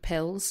crushing up the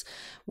pills,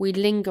 we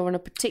linger on a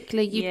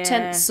particular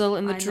utensil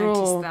in the I drawer.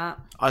 noticed that.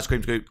 Ice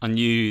cream scoop. I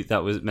knew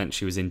that meant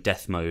she was in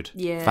death mode.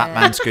 Yeah. Fat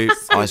man scoop.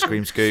 Ice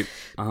cream scoop.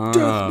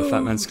 Ah,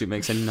 Fat Man Scoop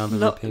makes another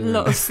lot of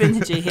appearance.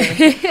 synergy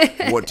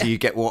here. What do you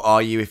get? What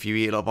are you if you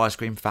eat a lot of ice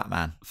cream? Fat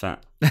man.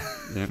 Fat.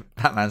 Yeah.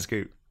 Fat man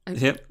scoop.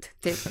 Yep.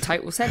 The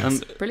total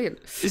sense.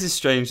 Brilliant. This is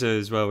strange though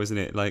as well, isn't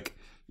it? Like,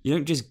 you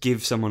don't just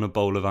give someone a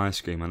bowl of ice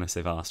cream unless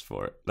they've asked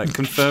for it. Like,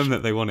 confirm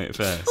that they want it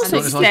first. And they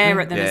ice stare cream?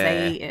 at them as Yeah.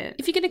 they eat it.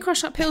 If you're going to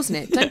crush up pills in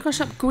it, don't crush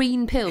up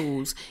green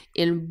pills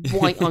in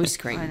white ice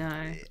cream. I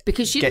know.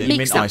 Because you Get your mix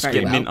mint that ice very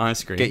cream. Get well. mint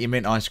ice cream. Get your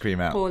mint ice cream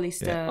out. Poorly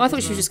stirred. I thought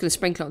as she was well. just going to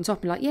sprinkle it on top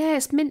and be like, yeah,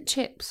 it's mint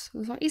chips. I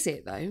was like, is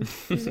it though?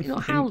 Is it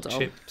not Haldol?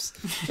 Chips.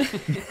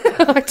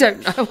 I don't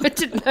know. I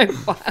didn't know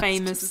what else to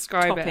famous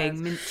describe it topping as.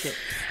 mint chips.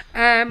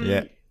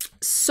 Yeah.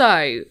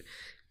 So,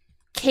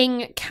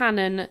 King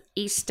Canon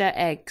Easter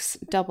eggs,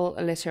 double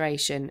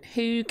alliteration.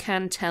 Who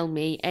can tell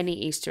me any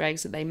Easter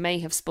eggs that they may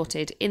have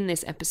spotted in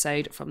this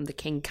episode from the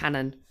King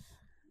Canon?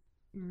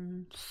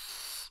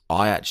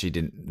 I actually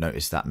didn't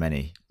notice that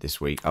many this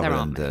week, other There than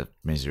aren't the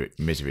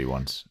misery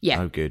ones.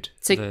 Yeah. Oh, good.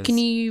 So, There's- can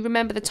you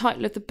remember the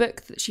title of the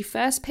book that she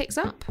first picks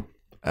up?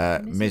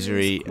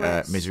 Misery's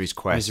Quest.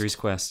 Misery's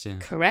Quest, yeah.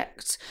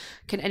 Correct.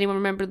 Can anyone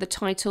remember the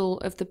title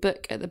of the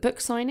book at the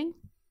book signing?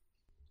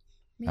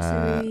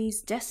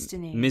 Misery's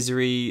Destiny.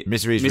 Misery's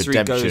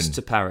Redemption. goes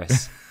to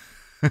Paris.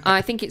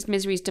 I think it's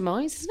Misery's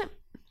Demise, isn't it?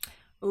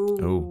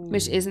 Ooh.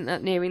 which isn't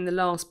that nearing the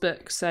last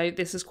book. So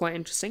this is quite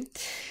interesting.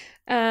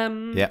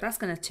 Yeah. That's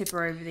going to tip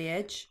her over the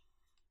edge.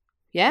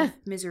 Yeah.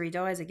 If Misery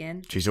dies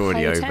again. She's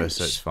already Pay over, attention.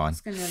 so it's fine.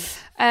 It's going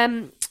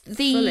to...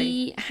 The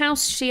Fully.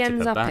 house she Tip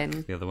ends her up back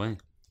in, the other way.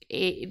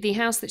 the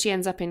house that she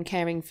ends up in,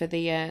 caring for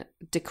the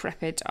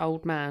decrepit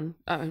old man.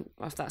 Oh,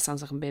 that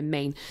sounds like I'm being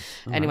mean.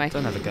 Anyway,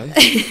 Don't have a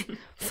go.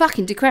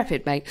 fucking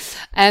decrepit, mate.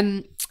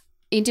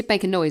 He did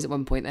make a noise at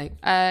one point,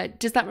 though.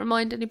 Does that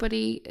remind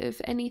anybody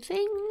of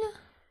anything?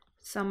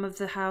 Some of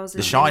the houses...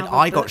 The Shine. in other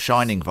I got books.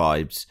 Shining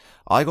vibes.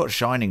 I got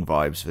Shining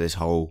vibes for this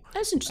whole.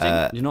 That's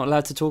interesting. You're not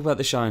allowed to talk about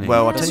The Shining.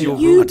 Well, I'll That's tell you your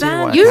what. rule. I'll tell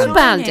you what I You can-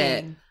 banned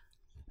it.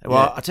 Well,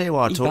 Yeah. I'll tell you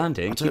why I He talk. banned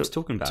it and I'll tell keeps you-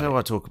 talking about I'll tell you it. why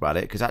I talk about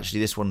it because actually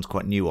this one's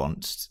quite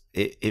nuanced.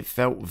 It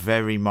felt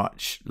very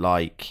much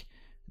like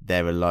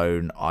they're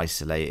alone,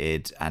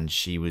 isolated, and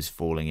she was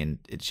falling in.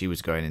 She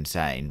was going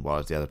insane,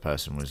 while the other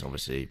person was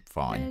obviously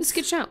fine. It's a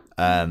good shout.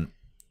 And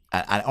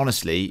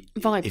honestly,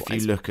 Vibe-wise. if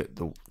you look at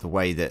the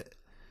way that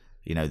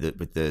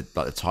with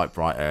the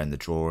typewriter and the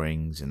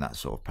drawings and that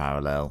sort of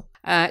parallel.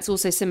 It's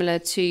also similar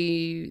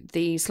to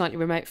the slightly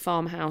remote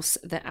farmhouse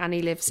that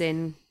Annie lives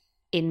in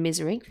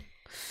Misery.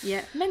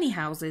 Yeah, many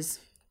houses.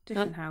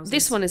 Different houses.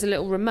 This one is a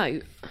little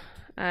remote,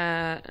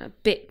 a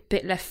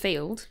bit left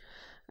field,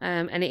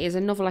 and it is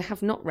a novel I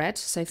have not read.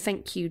 So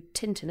thank you,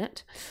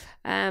 Tinternet.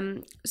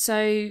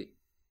 So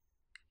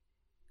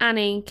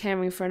Annie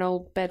caring for an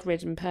old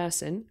bedridden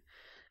person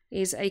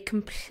is a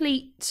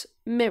complete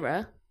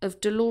mirror of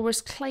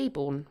Dolores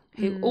Claiborne,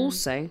 who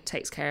also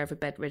takes care of a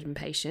bedridden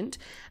patient.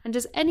 And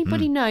does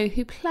anybody know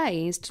who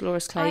plays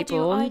Dolores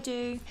Claiborne? I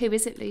do. Who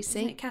is it, Lucy?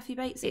 Isn't it Kathy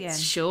Bates again? It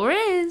sure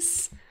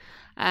is.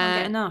 Can't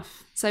get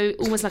enough. So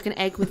almost like an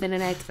egg within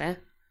an egg there.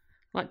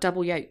 Like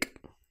double yolk.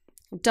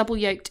 Double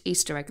yolked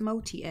Easter egg.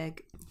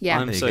 Multi-egg. Yeah.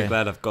 I'm There you so go.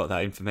 glad I've got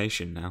that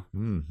information now.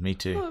 Me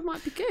too. Oh, it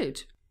might be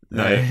good.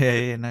 No,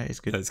 no, it's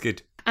good. That's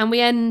good. And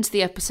we end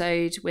the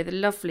episode with a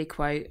lovely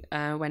quote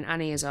when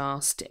Annie is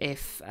asked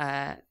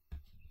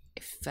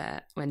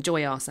when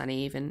Joy asks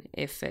Annie even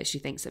if she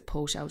thinks that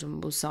Paul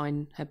Sheldon will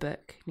sign her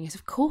book. And he goes,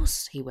 of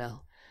course he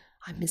will.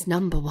 I'm his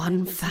number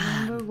one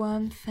fan. Number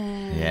one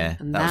fan. Yeah,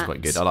 And that was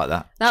quite good. I like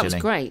that. That was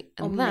Chilling. great.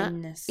 And that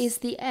Ominous. is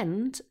the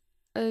end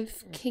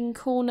of King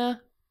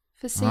Corner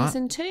for Right.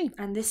 season 2.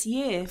 And this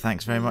year.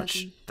 Thanks very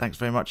much. Thanks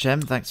very much,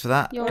 Em. Thanks for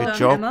that. You're Good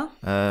welcome,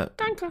 job.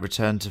 Danke.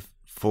 Return to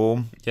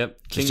form.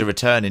 Yep. Just a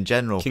return in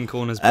general. King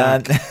Corner's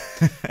back.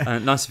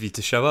 And Nice of you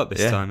to show up this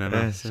Yeah, time, Emma.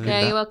 yeah, So- it's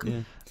Yeah, you're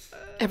welcome.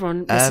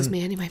 Everyone misses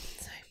me anyway.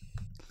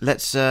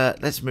 So.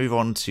 let's move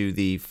on to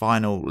the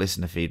final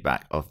listener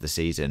feedback of the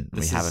season.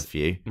 This we have a is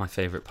few. My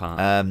favourite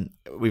part.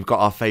 We've got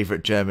our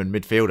favourite German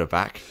midfielder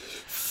back.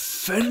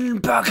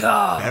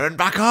 Fernbacher!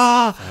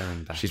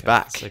 Fernbacher. She's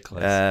back. So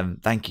close.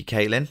 Thank you,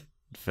 Caitlin,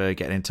 for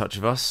getting in touch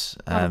with us.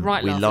 I had a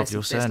right we laugh love listening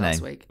your to this last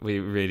surname, week. We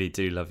really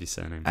do love your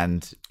surname.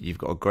 and you've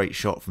got a great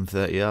shot from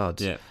 30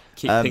 yards. Yeah.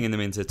 Keep pinging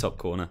them into the top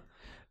corner.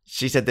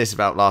 She said this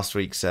about last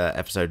week's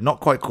episode. Not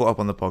quite caught up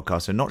on the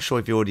podcast, so not sure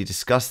if you already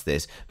discussed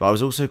this, but I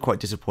was also quite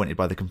disappointed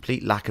by the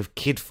complete lack of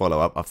kid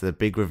follow-up after the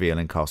big reveal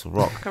in Castle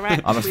Rock.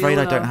 Correct. I'm afraid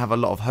We I all don't are. have a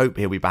lot of hope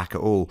he'll be back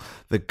at all.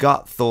 The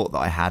gut thought that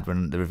I had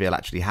when the reveal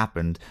actually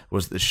happened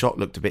was that the shot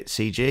looked a bit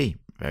CG.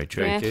 Very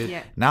true. Yeah. Good.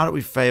 Yeah. Now that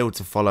we've failed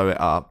to follow it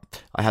up,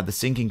 I have the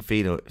sinking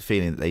feeling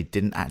that they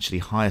didn't actually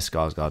hire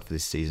Skarsgård for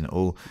this season at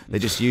all. They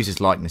just used his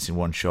likeness in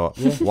one shot.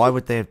 Why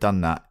would they have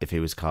done that if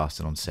he was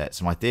casted on set?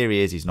 So my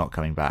theory is he's not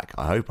coming back.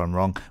 I hope I'm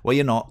wrong. Well,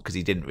 you're not, because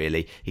he didn't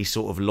really. He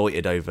sort of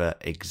loitered over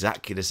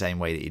exactly the same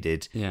way that he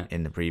did Yeah.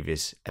 in the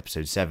previous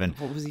episode 7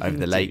 What was he over gonna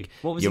the do? lake.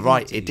 What was he You're gonna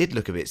right, do? it did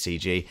look a bit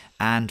CG,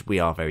 and we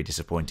are very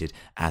disappointed,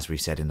 as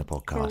we've said in the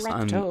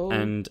podcast.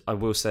 And I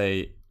will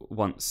say,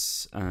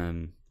 once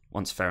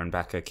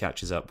Fernbacher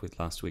catches up with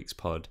last week's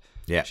pod,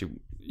 Yeah.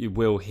 you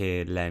will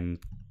hear Len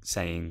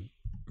saying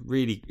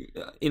really,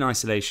 in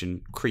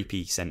isolation,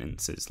 creepy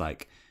sentences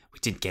like, we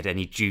didn't get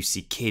any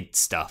juicy kid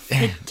stuff.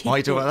 Why are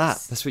you talking about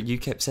that? That's what you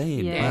kept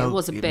saying. Yeah, Well, it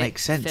was a it bit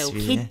makes sense, filthy.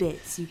 really. Kid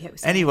bits, you get.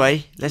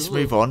 Anyway, let's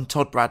move on.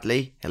 Todd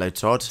Bradley. Hello,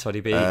 Todd. Toddy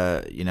B.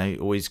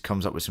 Always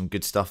comes up with some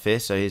good stuff here.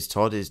 So here's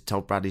Todd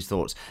Bradley's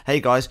thoughts. Hey,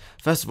 guys.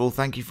 First of all,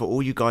 thank you for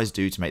all you guys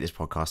do to make this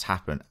podcast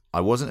happen.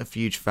 I wasn't a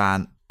huge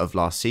fan of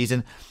last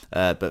season,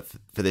 but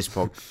this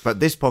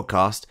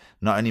podcast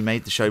not only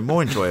made the show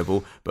more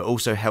enjoyable, but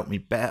also helped me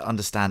better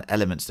understand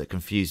elements that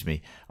confused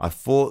me. I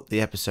thought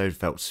the episode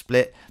felt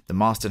split, the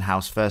Marston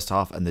House first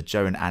half and the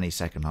Joe and Annie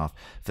second half.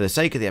 For the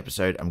sake of the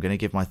episode, I'm going to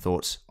give my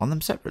thoughts on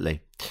them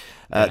separately.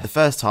 The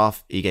first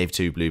half, he gave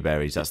 2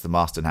 blueberries. That's the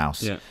Marston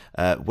House.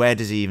 Yeah. Where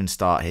does he even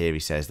start here, he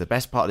says. The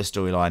best part of the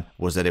storyline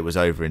was that it was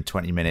over in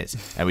 20 minutes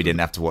and we didn't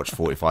have to watch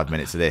 45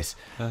 minutes of this.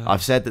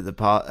 I've said that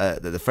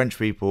that the French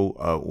people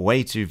are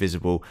way too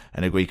visible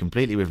and agree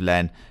completely with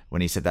Len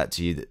when he said that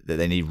to you, that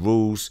they need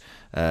rules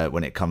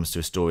when it comes to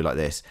a story like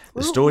this.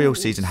 The story all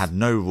season had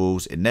no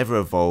rules. It never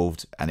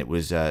evolved, and it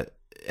was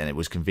and it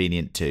was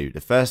convenient too.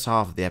 The first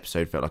half of the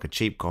episode felt like a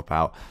cheap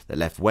cop-out that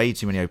left way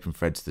too many open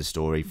threads to the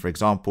story. For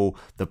example,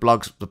 the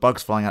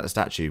bugs flying out the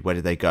statue, where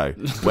did they go?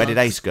 Where did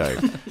Ace go?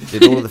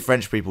 Did all of the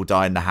French people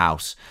die in the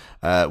house?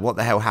 What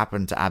the hell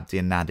happened to Abdi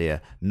and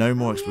Nadia? No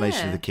more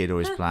explanation of the kid or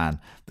his plan.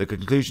 The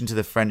conclusion to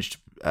the French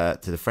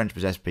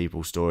possessed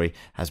people story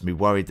has me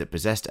worried that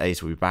possessed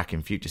Ace will be back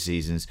in future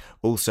seasons.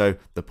 Also,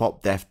 the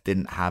pop death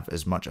didn't have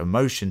as much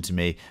emotion to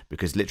me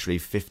because literally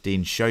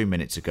 15 show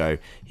minutes ago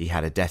he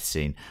had a death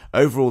scene.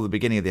 Overall, the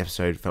beginning of the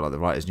episode felt like the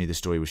writers knew the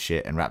story was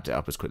shit and wrapped it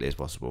up as quickly as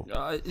possible.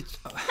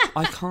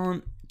 I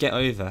can't get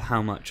over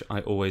how much I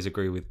always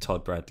agree with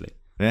Todd Bradley.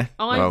 Yeah,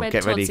 I read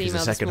get ready Todd's because the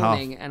email this second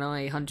morning, half. and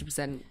I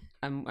 100%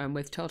 am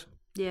with Todd.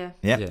 Yeah.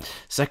 Yeah.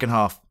 Second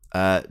half.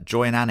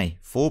 Joy and Annie,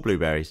 4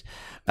 blueberries.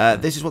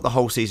 This is what the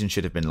whole season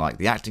should have been like.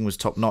 The acting was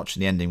top notch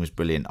and the ending was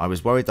brilliant. I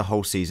was worried the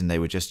whole season they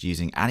were just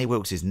using Annie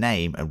Wilkes'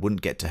 name and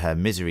wouldn't get to her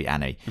misery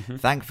Annie.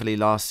 Thankfully,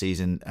 last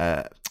season,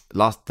 the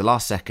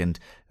last second,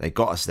 they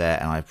got us there,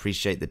 and I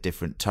appreciate the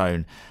different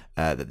tone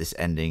that this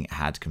ending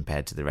had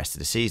compared to the rest of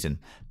the season.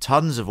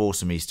 Tons of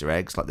awesome Easter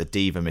eggs, like the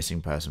Diva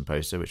missing person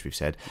poster, which we've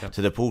said,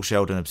 to the Paul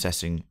Sheldon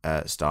obsessing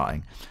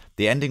starting.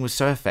 The ending was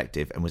so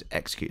effective and was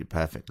executed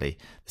perfectly.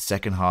 The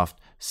second half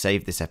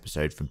saved this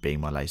episode from being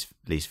my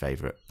least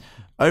favourite.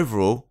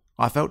 Overall,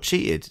 I felt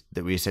cheated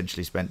that we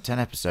essentially spent 10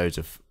 episodes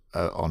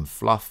on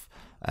fluff,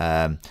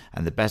 and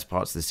the best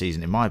parts of the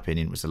season, in my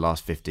opinion, was the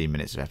last 15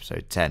 minutes of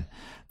episode 10.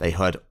 They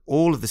had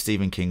all of the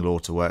Stephen King lore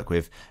to work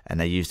with, and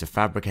they used a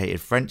fabricated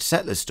French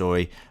settler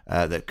story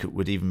that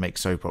would even make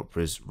soap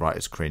operas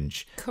writers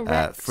cringe.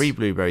 Correct. 3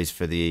 blueberries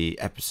for the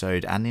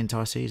episode and the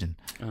entire season.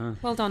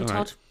 Well done,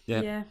 Todd.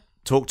 Right. Yeah.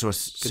 Talk to us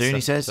soon,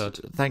 he says. Todd.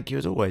 Thank you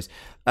as always.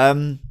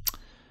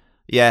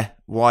 Yeah,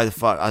 why the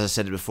fuck? As I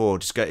said it before,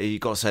 just go. You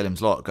got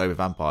Salem's Lot. Go with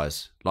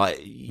vampires. Like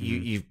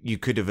you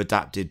could have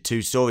adapted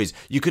 2 stories.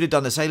 You could have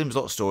done the Salem's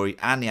Lot story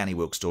and the Annie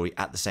Wilkes story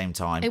at the same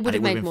time. It would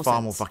have and it would made have more been far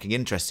sense. more fucking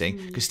interesting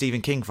because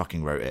Stephen King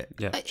fucking wrote it.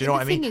 Yeah. Do you know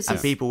what I The thing mean? is, And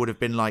is- people would have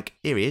been like,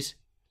 "Here he is."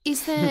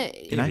 Is there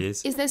You know? It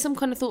is. is there some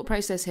kind of thought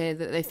process here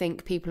that they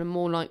think people are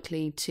more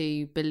likely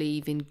to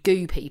believe in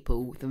goo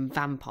people than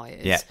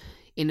vampires? Yeah.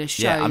 In a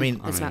show Yeah, I mean-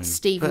 that's I mean, about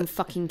Stephen but-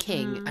 fucking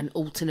King and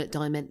alternate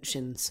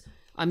dimensions.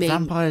 I mean,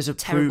 Vampires are,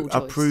 terrible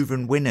are choice.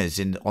 proven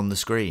winners on the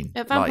screen.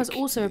 Vampires Like,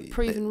 also are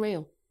proven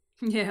real.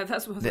 Yeah,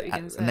 that's what I thought you were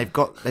going to say. and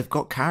they've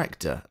got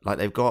character. Like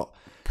they're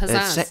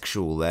Pizzazz.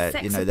 sexual. They're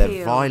Sex they're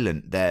appeal.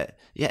 violent.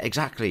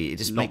 Exactly. It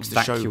just Not makes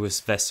the show. vacuous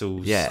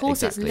vessels. Yeah.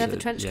 Corsets exactly. and leather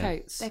trench Yeah.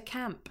 coats. They're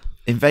camp.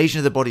 Invasion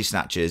of the Body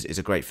Snatchers is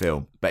a great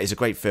film, but it's a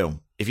great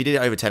film. If you did it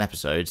over 10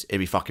 episodes, it'd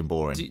be fucking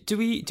boring. Do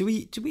we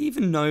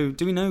even know?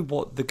 Do we know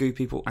what the goo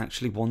people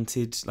actually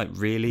wanted? Like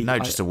really? No,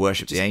 just to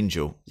worship the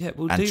angel Yeah,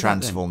 we'll and do that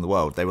transform the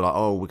world. They were like,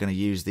 "Oh, we're going to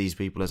use these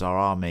people as our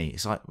army."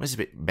 It's like, well, it's a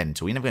bit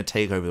mental. You're never going to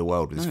take over the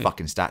world with this No.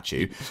 fucking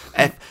statue.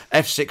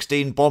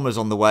 F-16 bombers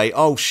on the way.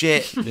 Oh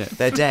shit,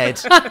 they're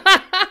dead.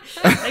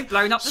 They've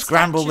blown up the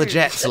Scramble the statue.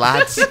 jets,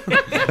 lads.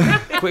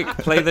 Quick,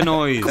 play the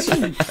noise.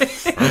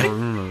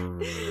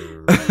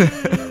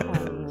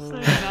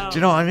 Do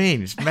you know what I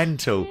mean? It's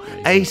mental.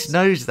 Ace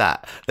knows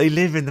that. They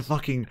live in the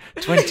fucking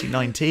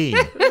 2019.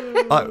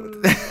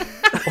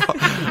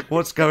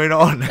 What's going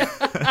on?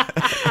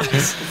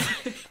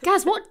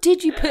 Gaz, what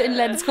did you put in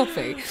Len's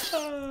coffee?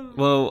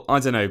 Well, I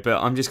don't know,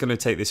 but I'm just going to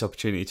take this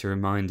opportunity to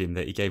remind him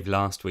that he gave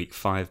last week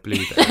 5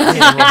 blueberries.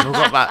 Yeah, I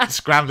forgot about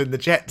scrambling the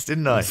jets,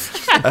 didn't I?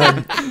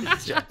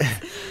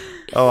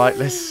 All right,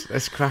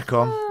 let's crack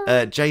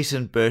on.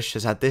 Jason Bush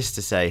has had this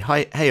to say.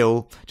 Hey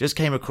all, just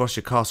came across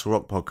your Castle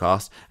Rock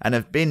podcast and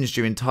have binged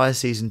your entire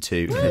season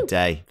 2 in a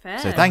day. Fair.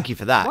 So thank you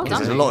for that, Well because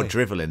done. there's a lot of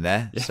drivel in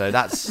there. So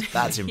that's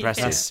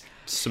impressive. That's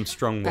some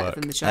strong Better work.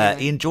 than the show.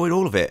 He enjoyed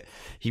all of it.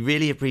 He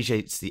really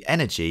appreciates the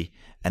energy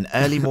and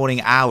early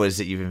morning hours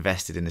that you've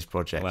invested in this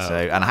project. Wow. So,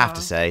 and I have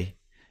to say,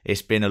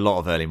 it's been a lot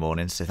of early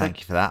mornings. So thank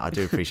you for that. I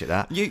do appreciate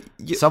that. You-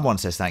 Someone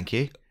says thank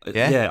you.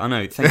 Yeah. Yeah, I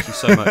know. Thank you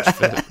so much,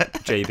 for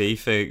JB,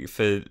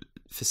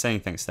 for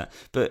saying thanks to that.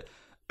 But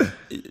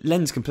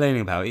Len's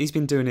complaining about it. He's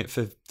been doing it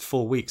for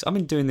 4 weeks. I've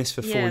been doing this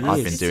for 4 Yeah, years. I've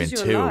been This doing is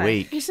your 2 a life.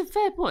 week. It's a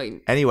fair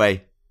point.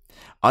 Anyway,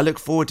 I look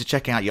forward to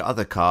checking out your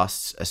other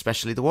casts,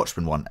 especially the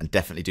Watchmen one, and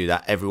definitely do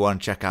that. Everyone,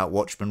 check out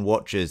Watchmen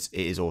Watchers.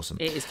 It is awesome.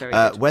 It is very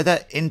good.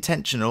 Whether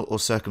intentional or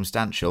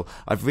circumstantial,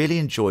 I've really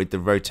enjoyed the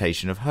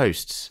rotation of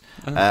hosts.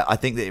 I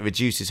think that it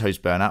reduces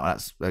host burnout.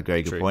 That's a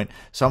very good True. point.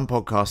 Some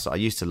podcasts that I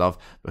used to love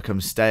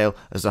become stale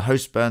as the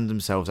hosts burn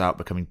themselves out,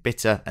 becoming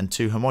bitter and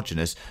too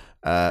homogenous,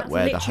 where the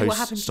literally what happened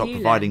hosts to stop you,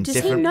 Len. providing Does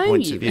he different know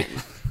points you, of view.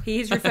 Len? He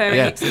is referring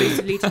Yeah.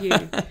 exclusively to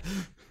you.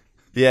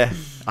 Yeah,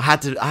 I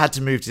had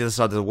to move to the other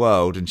side of the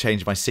world and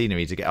change my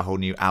scenery to get a whole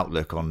new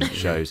outlook on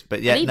shows.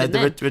 But yeah, And no, even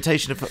the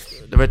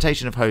then.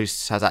 rotation of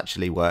hosts has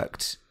actually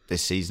worked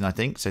this season, I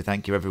think. So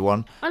thank you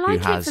everyone I who like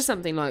it has for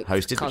something like hosted,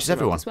 which is Castle Rock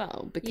everyone. as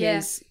well,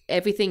 because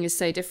everything is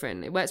so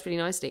different. It works really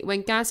nicely.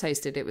 When Gaz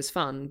hosted, it was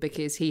fun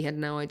because he had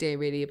no idea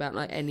really about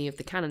like any of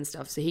the canon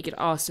stuff, so he could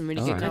ask some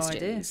really good right. No idea.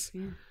 questions.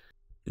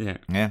 Yeah.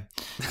 Yeah,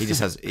 he just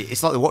has.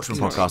 It's like the Watchmen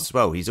podcast as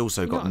well. He's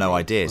also got no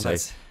idea. Well, So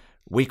that's-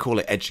 We call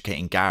it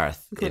Educating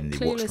Gareth call in it the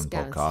Clueless Watchmen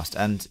Gareth. podcast,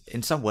 and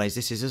in some ways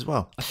this is as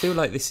well. I feel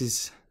like this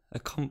is a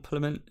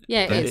compliment,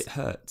 Yeah, it but is. it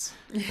hurts.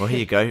 Well, here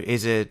you go.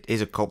 Here's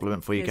a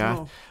compliment for you, Here's Gareth.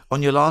 more.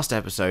 On your last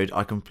episode,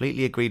 I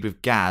completely agreed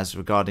with Gaz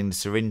regarding the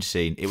syringe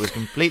scene. It was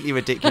completely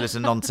ridiculous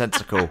and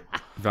nonsensical,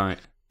 Right.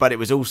 but it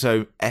was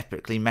also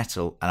epically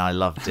metal, and I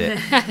loved it.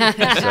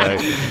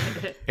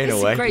 So, in It's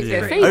a way, great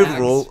bit of Yeah. feedback.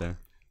 overall, Fair.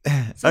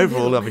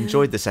 overall, I've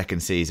enjoyed the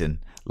second season.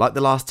 Like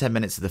the last 10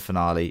 minutes of the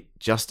finale,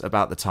 just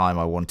about the time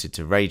I wanted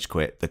to rage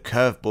quit, the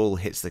curveball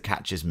hits the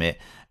catcher's mitt.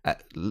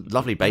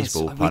 Lovely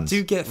baseball Yes, we puns.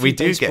 do get a few we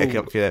do get a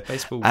baseball- couple here,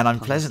 baseball and I'm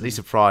puns, pleasantly yeah.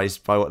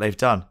 surprised by what they've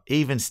done.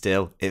 Even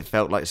still, it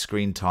felt like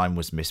screen time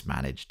was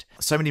mismanaged.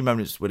 So many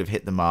moments would have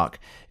hit the mark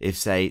if,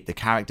 say, the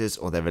characters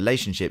or their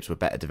relationships were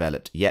better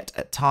developed. Yet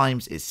at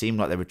times, it seemed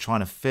like they were trying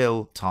to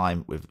fill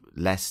time with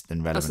less than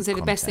I relevant was going to say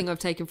the best content. thing I've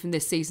taken from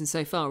this season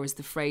so far is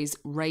the phrase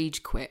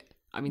 "rage quit."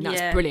 I mean, that's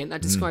Yeah. brilliant.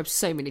 That describes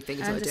so many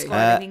things And I do.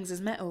 describing things as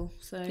metal.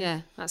 So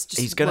Yeah, that's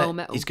just He's gonna. well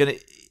metal.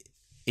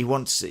 He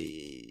wants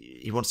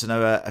to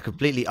know a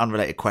completely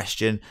unrelated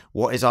question.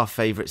 What is our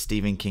favourite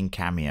Stephen King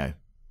cameo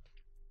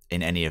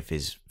in any of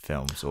his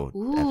films or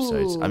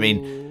episodes? I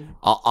mean,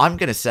 I'm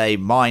going to say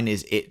mine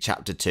is It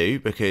Chapter 2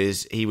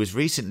 because he was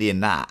recently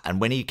in that, and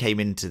when he came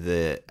into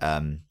the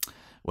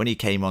when he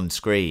came on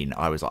screen,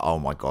 I was like, oh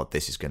my god,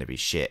 this is going to be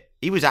shit.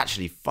 He was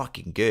actually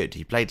fucking good.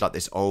 He played like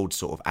this old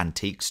sort of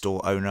antique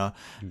store owner,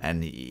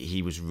 and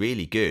he was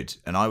really good.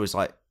 And I was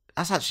like,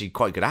 that's actually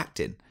quite good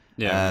acting.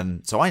 Yeah.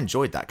 So I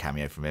enjoyed that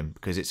cameo from him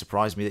because it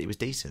surprised me that he was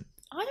decent.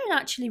 I don't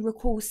actually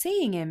recall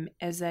seeing him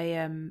as a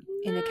in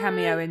a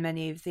cameo in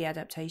many of the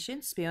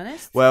adaptations, to be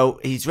honest. Well,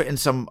 he's written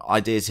some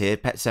ideas here: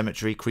 Pet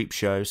Sematary, Creep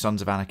Show,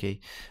 Sons of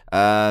Anarchy.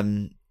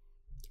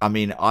 I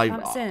mean, I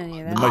haven't seen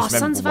any of the them. most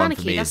Sons memorable of one for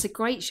Anarchy, me that's is, a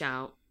great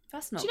shout.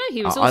 That's not. Do you know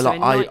he was I also like-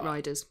 in I- Knight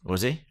Riders?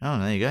 was he? Oh,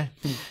 there you go.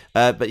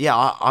 But yeah,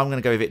 I'm going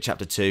to go with It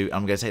Chapter 2.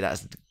 I'm going to say that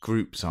as the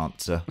group's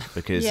answer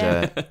because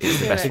Yeah. it's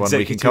the best one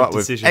we can Executive come up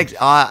with. decision.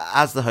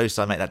 As the host,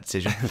 I make that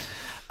decision.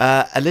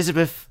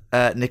 Elizabeth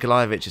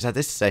Nikolaevich has had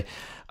this to say.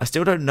 I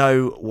still don't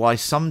know why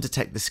some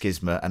detect the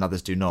schisma and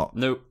others do not.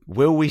 Nope.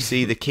 Will we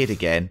see the kid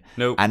again?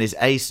 Nope. And is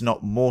Ace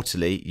not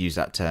mortally, use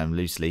that term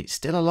loosely,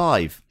 still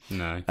alive?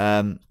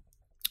 No.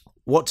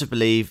 What to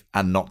believe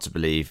and not to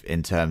believe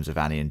in terms of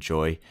Annie and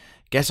Joy.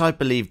 Guess I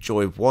believe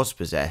Joy was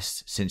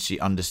possessed since she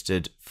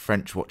understood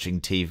French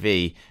watching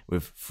TV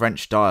with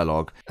French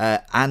dialogue.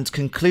 And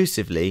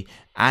conclusively,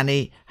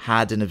 Annie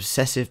had an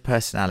obsessive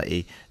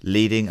personality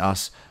leading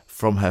us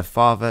from her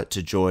father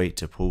to Joy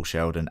to Paul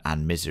Sheldon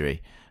and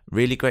Misery.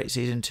 Really great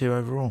season 2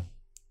 overall.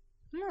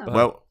 Yeah,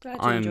 Well, glad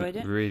you I'm enjoyed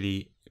it.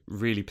 really,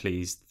 really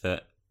pleased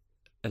that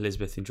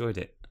Elizabeth enjoyed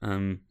it.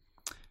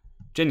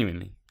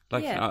 Genuinely,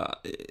 like, Yeah.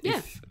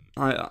 if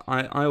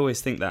I always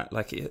think that,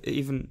 like,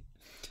 even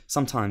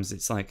sometimes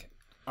it's like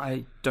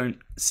I don't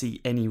see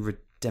any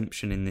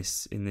redemption in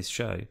this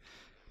show,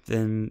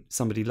 then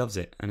somebody loves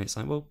it, and it's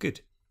like, well, good.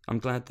 I'm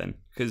glad then,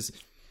 because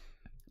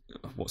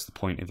what's the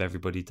point if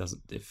everybody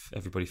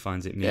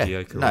finds it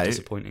mediocre or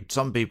disappointing?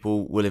 Some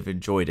people will have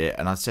enjoyed it,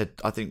 and I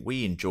think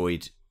we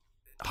enjoyed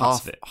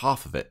Parts of it.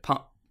 half of it.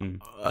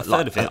 A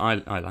third of it I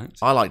liked.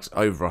 I liked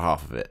over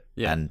half of it,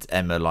 Yeah. and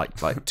Emma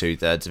liked like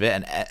 2/3 of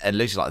it, and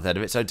Lucy liked a third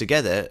of it. So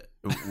together,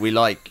 we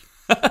like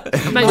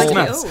Most more,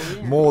 of it. Oh,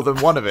 yeah. more than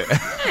one of it.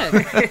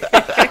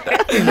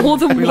 More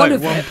than We one like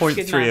of it.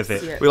 1.3 of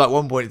Good it. maths, We like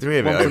 1.3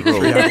 of it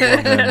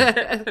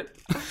overall,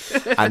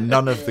 and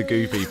none of the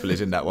goo people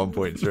is in that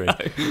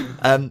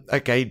 1.3.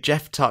 Okay,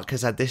 Jeff Tuck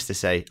has had this to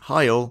say.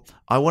 Hi all,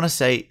 I want to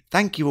say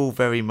thank you all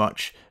very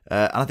much,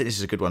 and I think this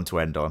is a good one to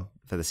end on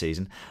for the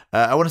season.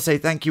 I want to say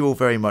thank you all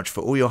very much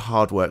for all your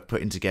hard work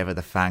putting together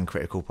the Fan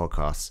Critical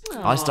podcasts.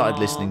 I started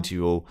listening to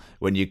you all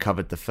when you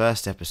covered the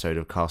first episode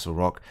of Castle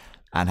Rock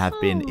and have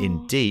been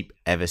in deep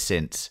ever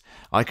since.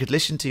 I could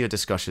listen to your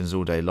discussions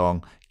all day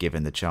long,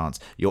 given the chance.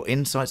 Your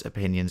insights,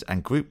 opinions,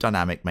 and group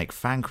dynamic make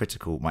Fan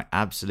Critical my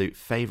absolute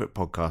favourite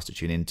podcast to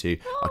tune into.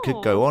 I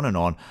could go on and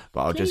on,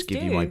 but I'll just Please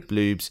give you do. my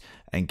bloobs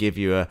and give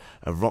you a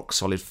rock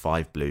solid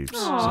 5 bloobs.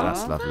 So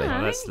that's lovely.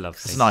 Oh, that's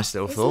lovely. It's a nice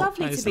little It's thought.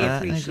 lovely to be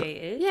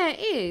appreciated. Yeah, it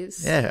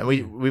is. Yeah, and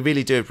we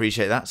really do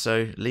appreciate that.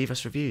 So leave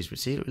us reviews.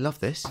 We love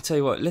this. I'll tell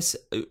you what, let's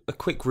a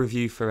quick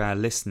review for our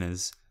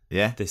listeners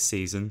Yeah, this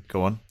season.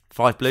 go on.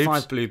 5 bloobs.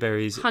 5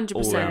 blueberries. 100%.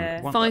 all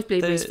round. 5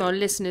 blueberries The- for our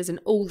listeners, and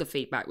all the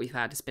feedback we've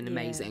had has been Yeah.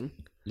 amazing.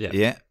 Yeah.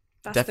 Yeah,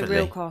 That's definitely.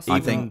 the real cost. I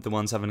Even think the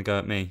ones having a go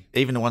at me.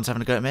 even the ones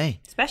having a go at me.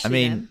 Especially I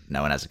mean, them.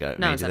 no one has a go at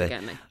No me, one's do had a they? go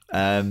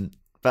at me.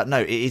 But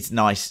no, it is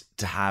nice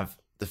to have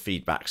the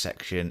feedback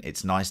section.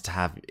 It's nice to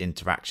have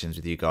interactions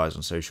with you guys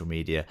on social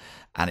media,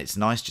 and it's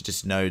nice to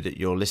just know that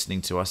you're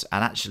listening to us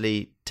and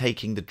actually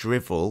taking the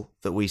drivel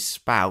that we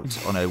spout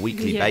on a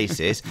weekly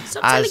basis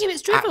Stop as telling him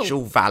it's drivel.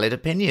 actual valid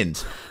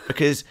opinions,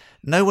 because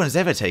no one has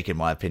ever taken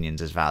my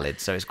opinions as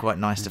valid. So it's quite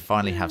nice to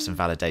finally have some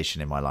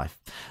validation in my life,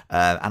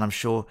 and I'm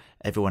sure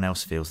everyone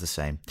else feels the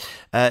same.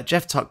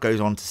 Jeff Tuck goes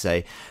on to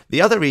say,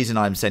 the other reason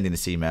I'm sending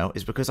this email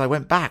is because I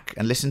went back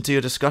and listened to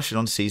your discussion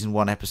on season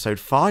 1 episode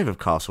 5 of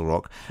Castle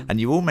Rock, and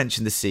you all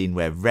mentioned the scene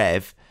where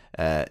Rev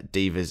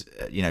Diva's,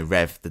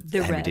 Rev,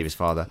 the Henry Rev. Diva's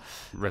father,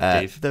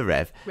 Rev Div. the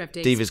Rev, Rev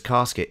Div. Diva's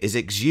casket is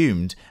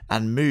exhumed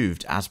and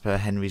moved as per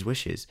Henry's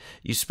wishes.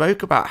 You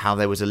spoke about how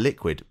there was a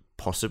liquid,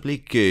 possibly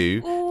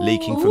goo,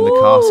 leaking from the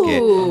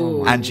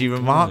casket, and you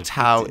remarked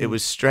how it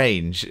was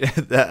strange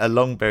that a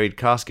long buried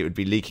casket would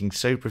be leaking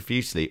so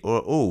profusely, or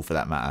at all for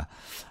that matter.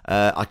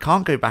 I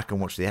can't go back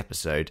and watch the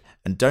episode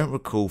and don't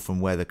recall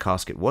from where the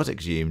casket was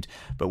exhumed,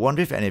 but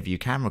wonder if any of you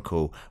can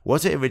recall.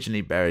 Was it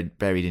originally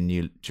buried in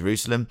New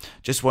Jerusalem?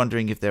 Just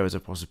wondering if there was a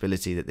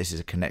possibility that this is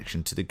a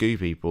connection to the goo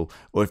people,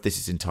 or if this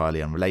is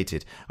entirely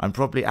unrelated. I'm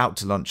probably out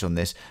to lunch on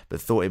this, but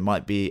thought it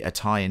might be a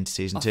tie-in to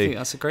season 2. I think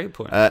that's a great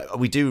point.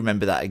 We do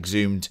remember that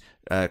exhumed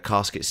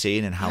casket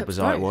scene and how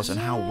bizarre it was, and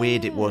how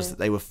weird it was that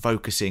they were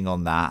focusing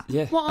on that,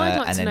 Yeah. What I'd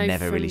like and to then know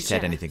never from really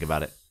said Jeff- anything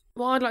about it.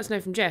 What I'd like to know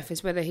from Jeff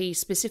is whether he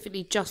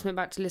specifically just went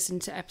back to listen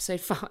to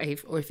episode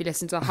 5, or if he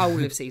listened to the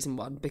whole of season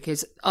 1,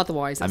 because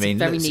otherwise that's a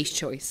very niche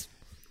choice.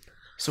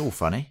 It's all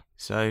funny,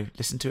 so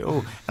listen to it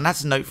all. And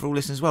that's a note for all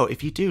listeners as well.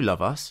 If you do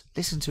love us,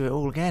 listen to it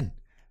all again.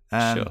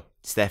 Sure.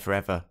 It's there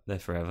forever. There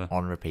forever.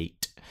 On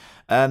repeat.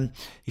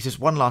 He says,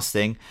 one last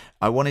thing.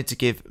 I wanted to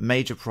give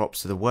major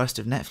props to the worst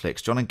of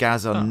Netflix. John and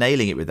Gaz are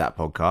nailing it with that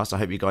podcast. I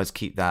hope you guys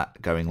keep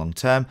that going long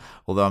term,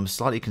 although I'm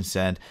slightly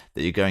concerned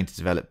that you're going to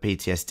develop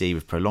PTSD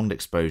with prolonged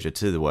exposure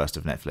to the worst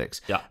of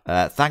Netflix.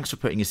 Yeah. Thanks for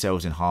putting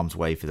yourselves in harm's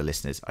way for the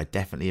listeners. I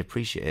definitely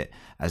appreciate it,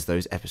 as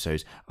those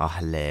episodes are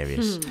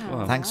hilarious.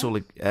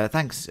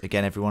 Thanks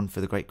again, everyone,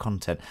 for the great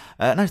content.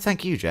 No,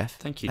 thank you, Jeff.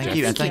 Thank you, Thank Jeff.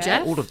 you, and Thank thank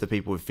you, Jeff. all of the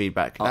people with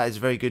feedback. That is a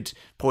very good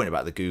point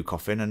about the goo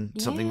coffin,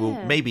 and something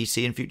we'll maybe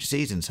see in future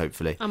seasons,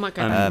 hopefully. I might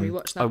go back and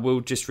rewatch that. I will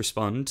just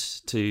respond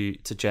to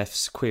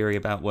Jeff's query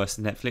about worse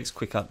than Netflix.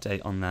 Quick update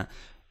on that.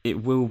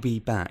 It will be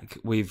back.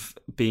 We've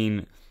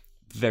been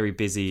very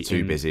busy Too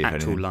in busy, if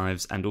actual anything.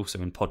 lives and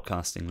also in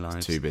podcasting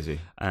lives. Too busy.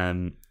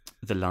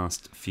 The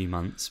last few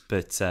months,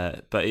 but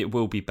it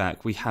will be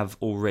back. We have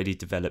already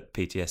developed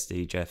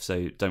PTSD, Jeff,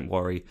 so don't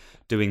worry.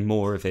 Doing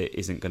more of it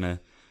isn't going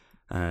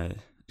to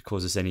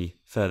cause us any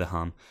further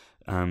harm.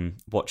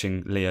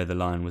 Watching Leo the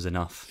Lion was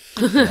enough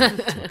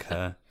to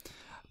occur.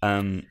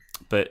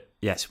 But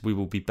yes, we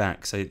will be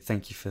back. So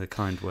thank you for the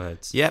kind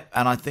words. Yep,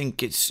 and I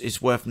think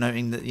it's worth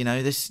noting that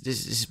this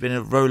has been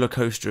a roller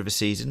coaster of a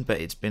season,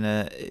 but it's been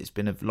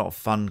a lot of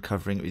fun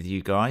covering it with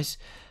you guys.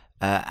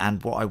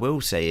 And what I will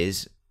say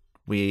is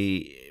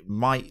we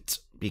might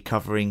be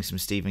covering some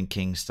Stephen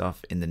King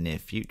stuff in the near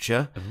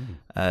future.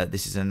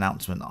 This is an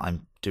announcement that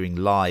I'm doing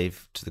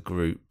live to the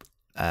group.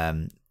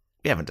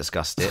 We haven't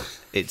discussed it.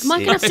 Am I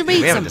gonna have to read We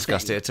haven't something?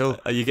 discussed it at all.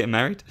 Are you getting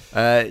married?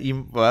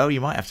 You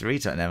might have to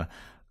read something,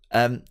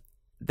 Emma.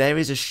 There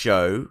is a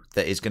show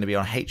that is going to be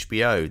on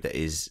HBO that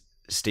is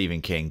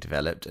Stephen King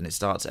developed, and it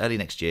starts early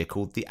next year,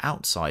 called The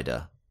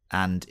Outsider,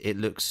 and it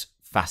looks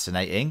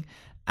fascinating,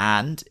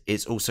 and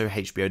it's also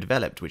HBO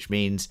developed, which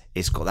means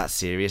it's got that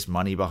serious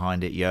money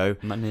behind it, yo.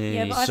 Money.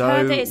 Yeah, but I've So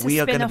heard that it's a we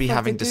are gonna be spin-off of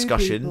having the Goo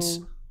discussions.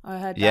 People. I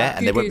heard that. Yeah,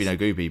 and there won't be Goo-goos.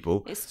 no goo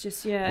people. It's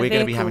just, yeah, We're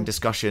going to be vehicle. having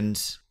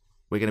discussions.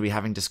 We're going to be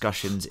having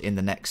discussions in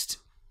the next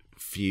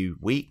few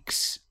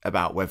weeks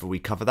about whether we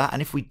cover that,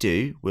 and if we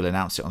do, we'll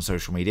announce it on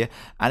social media,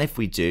 and if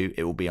we do,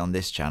 it will be on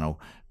this channel,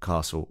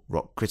 Castle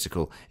Rock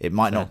Critical. It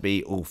might not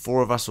be all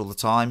 4 of us all the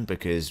time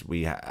because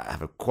we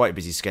have a quite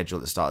busy schedule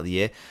at the start of the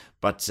year,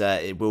 but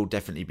it will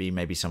definitely be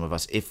maybe some of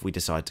us if we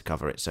decide to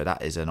cover it. So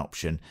that is an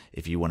option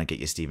if you want to get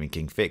your Stephen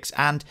King fix.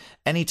 And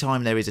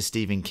anytime there is a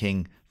Stephen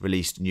King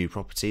released new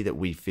property that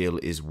we feel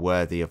is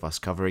worthy of us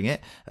covering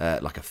it,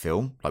 like a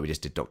film, like we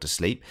just did Dr.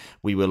 Sleep,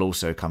 we will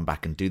also come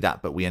back and do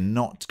that. But we are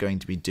not going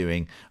to be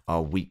doing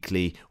our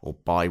weekly or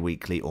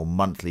bi-weekly or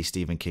monthly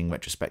Stephen King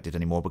retrospective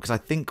anymore, because I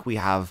think we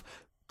have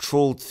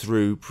trawled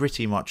through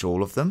pretty much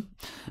all of them.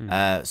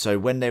 So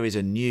when there is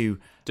a new...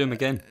 Do them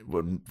again.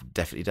 Well,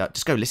 definitely do.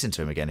 Just go listen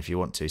to them again if you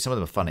want to. Some of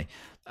them are funny.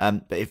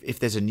 But if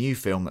there's a new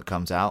film that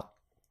comes out,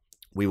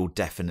 we will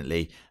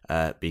definitely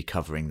be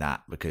covering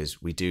that, because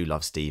we do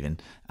love Stephen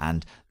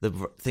and the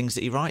things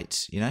that he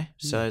writes,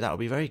 So that will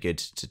be very good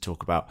to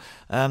talk about.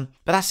 But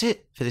that's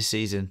it for this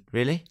season,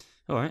 really.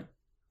 All right.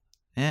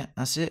 Yeah,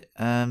 that's it.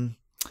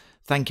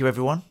 Thank you,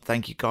 everyone.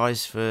 Thank you,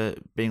 guys, for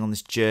being on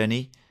this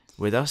journey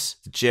with us.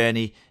 The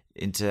journey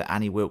into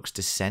Annie Wilkes'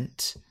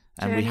 descent.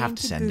 And we Journey have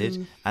into descended.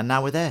 goo. And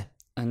now we're there.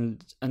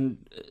 And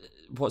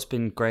what's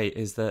been great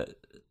is that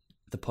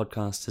the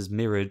podcast has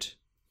mirrored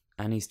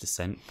Annie's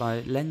descent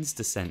by Len's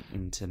descent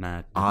into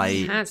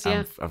madness.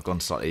 I've gone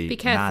slightly Be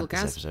careful, mad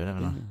this Gaz. episode,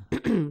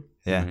 haven't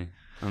I? Yeah. Okay.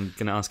 I'm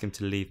going to ask him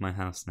to leave my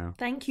house now.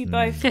 Thank you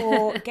both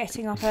for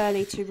getting up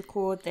early to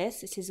record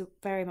this. It is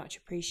very much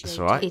appreciated. That's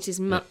all right. It is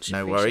much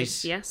No appreciated,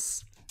 worries.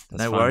 Yes.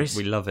 That's No fun. worries.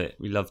 We love it.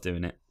 We love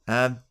doing it.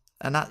 And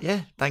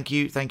that, thank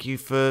you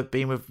for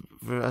being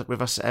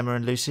with us, Emma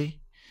and Lucy.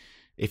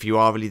 If you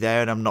are really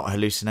there and I'm not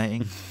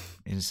hallucinating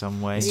in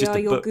some way. It's We just are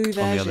a your book goo on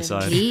the other version.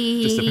 side.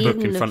 Just a book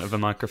in Clean. front of a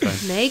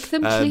microphone. Make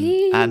them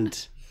clean.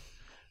 And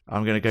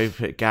I'm going to go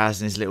put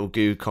Gaz in his little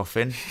goo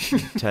coffin,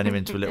 turn him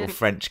into a little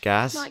French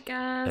Gaz. Night,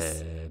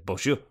 Gaz.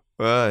 Bonjour.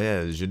 Oh,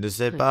 yeah, je ne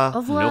sais pas. Au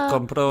revoir. No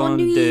Bonne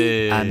nuit.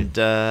 comprende. And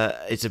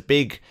it's a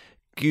big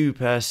goo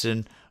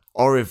person,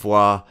 au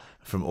revoir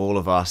from all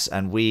of us.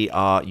 And we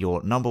are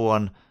your number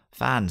one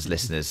fans,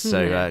 listeners.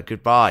 So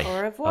goodbye.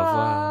 Au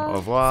revoir. Au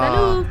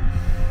revoir. Salut.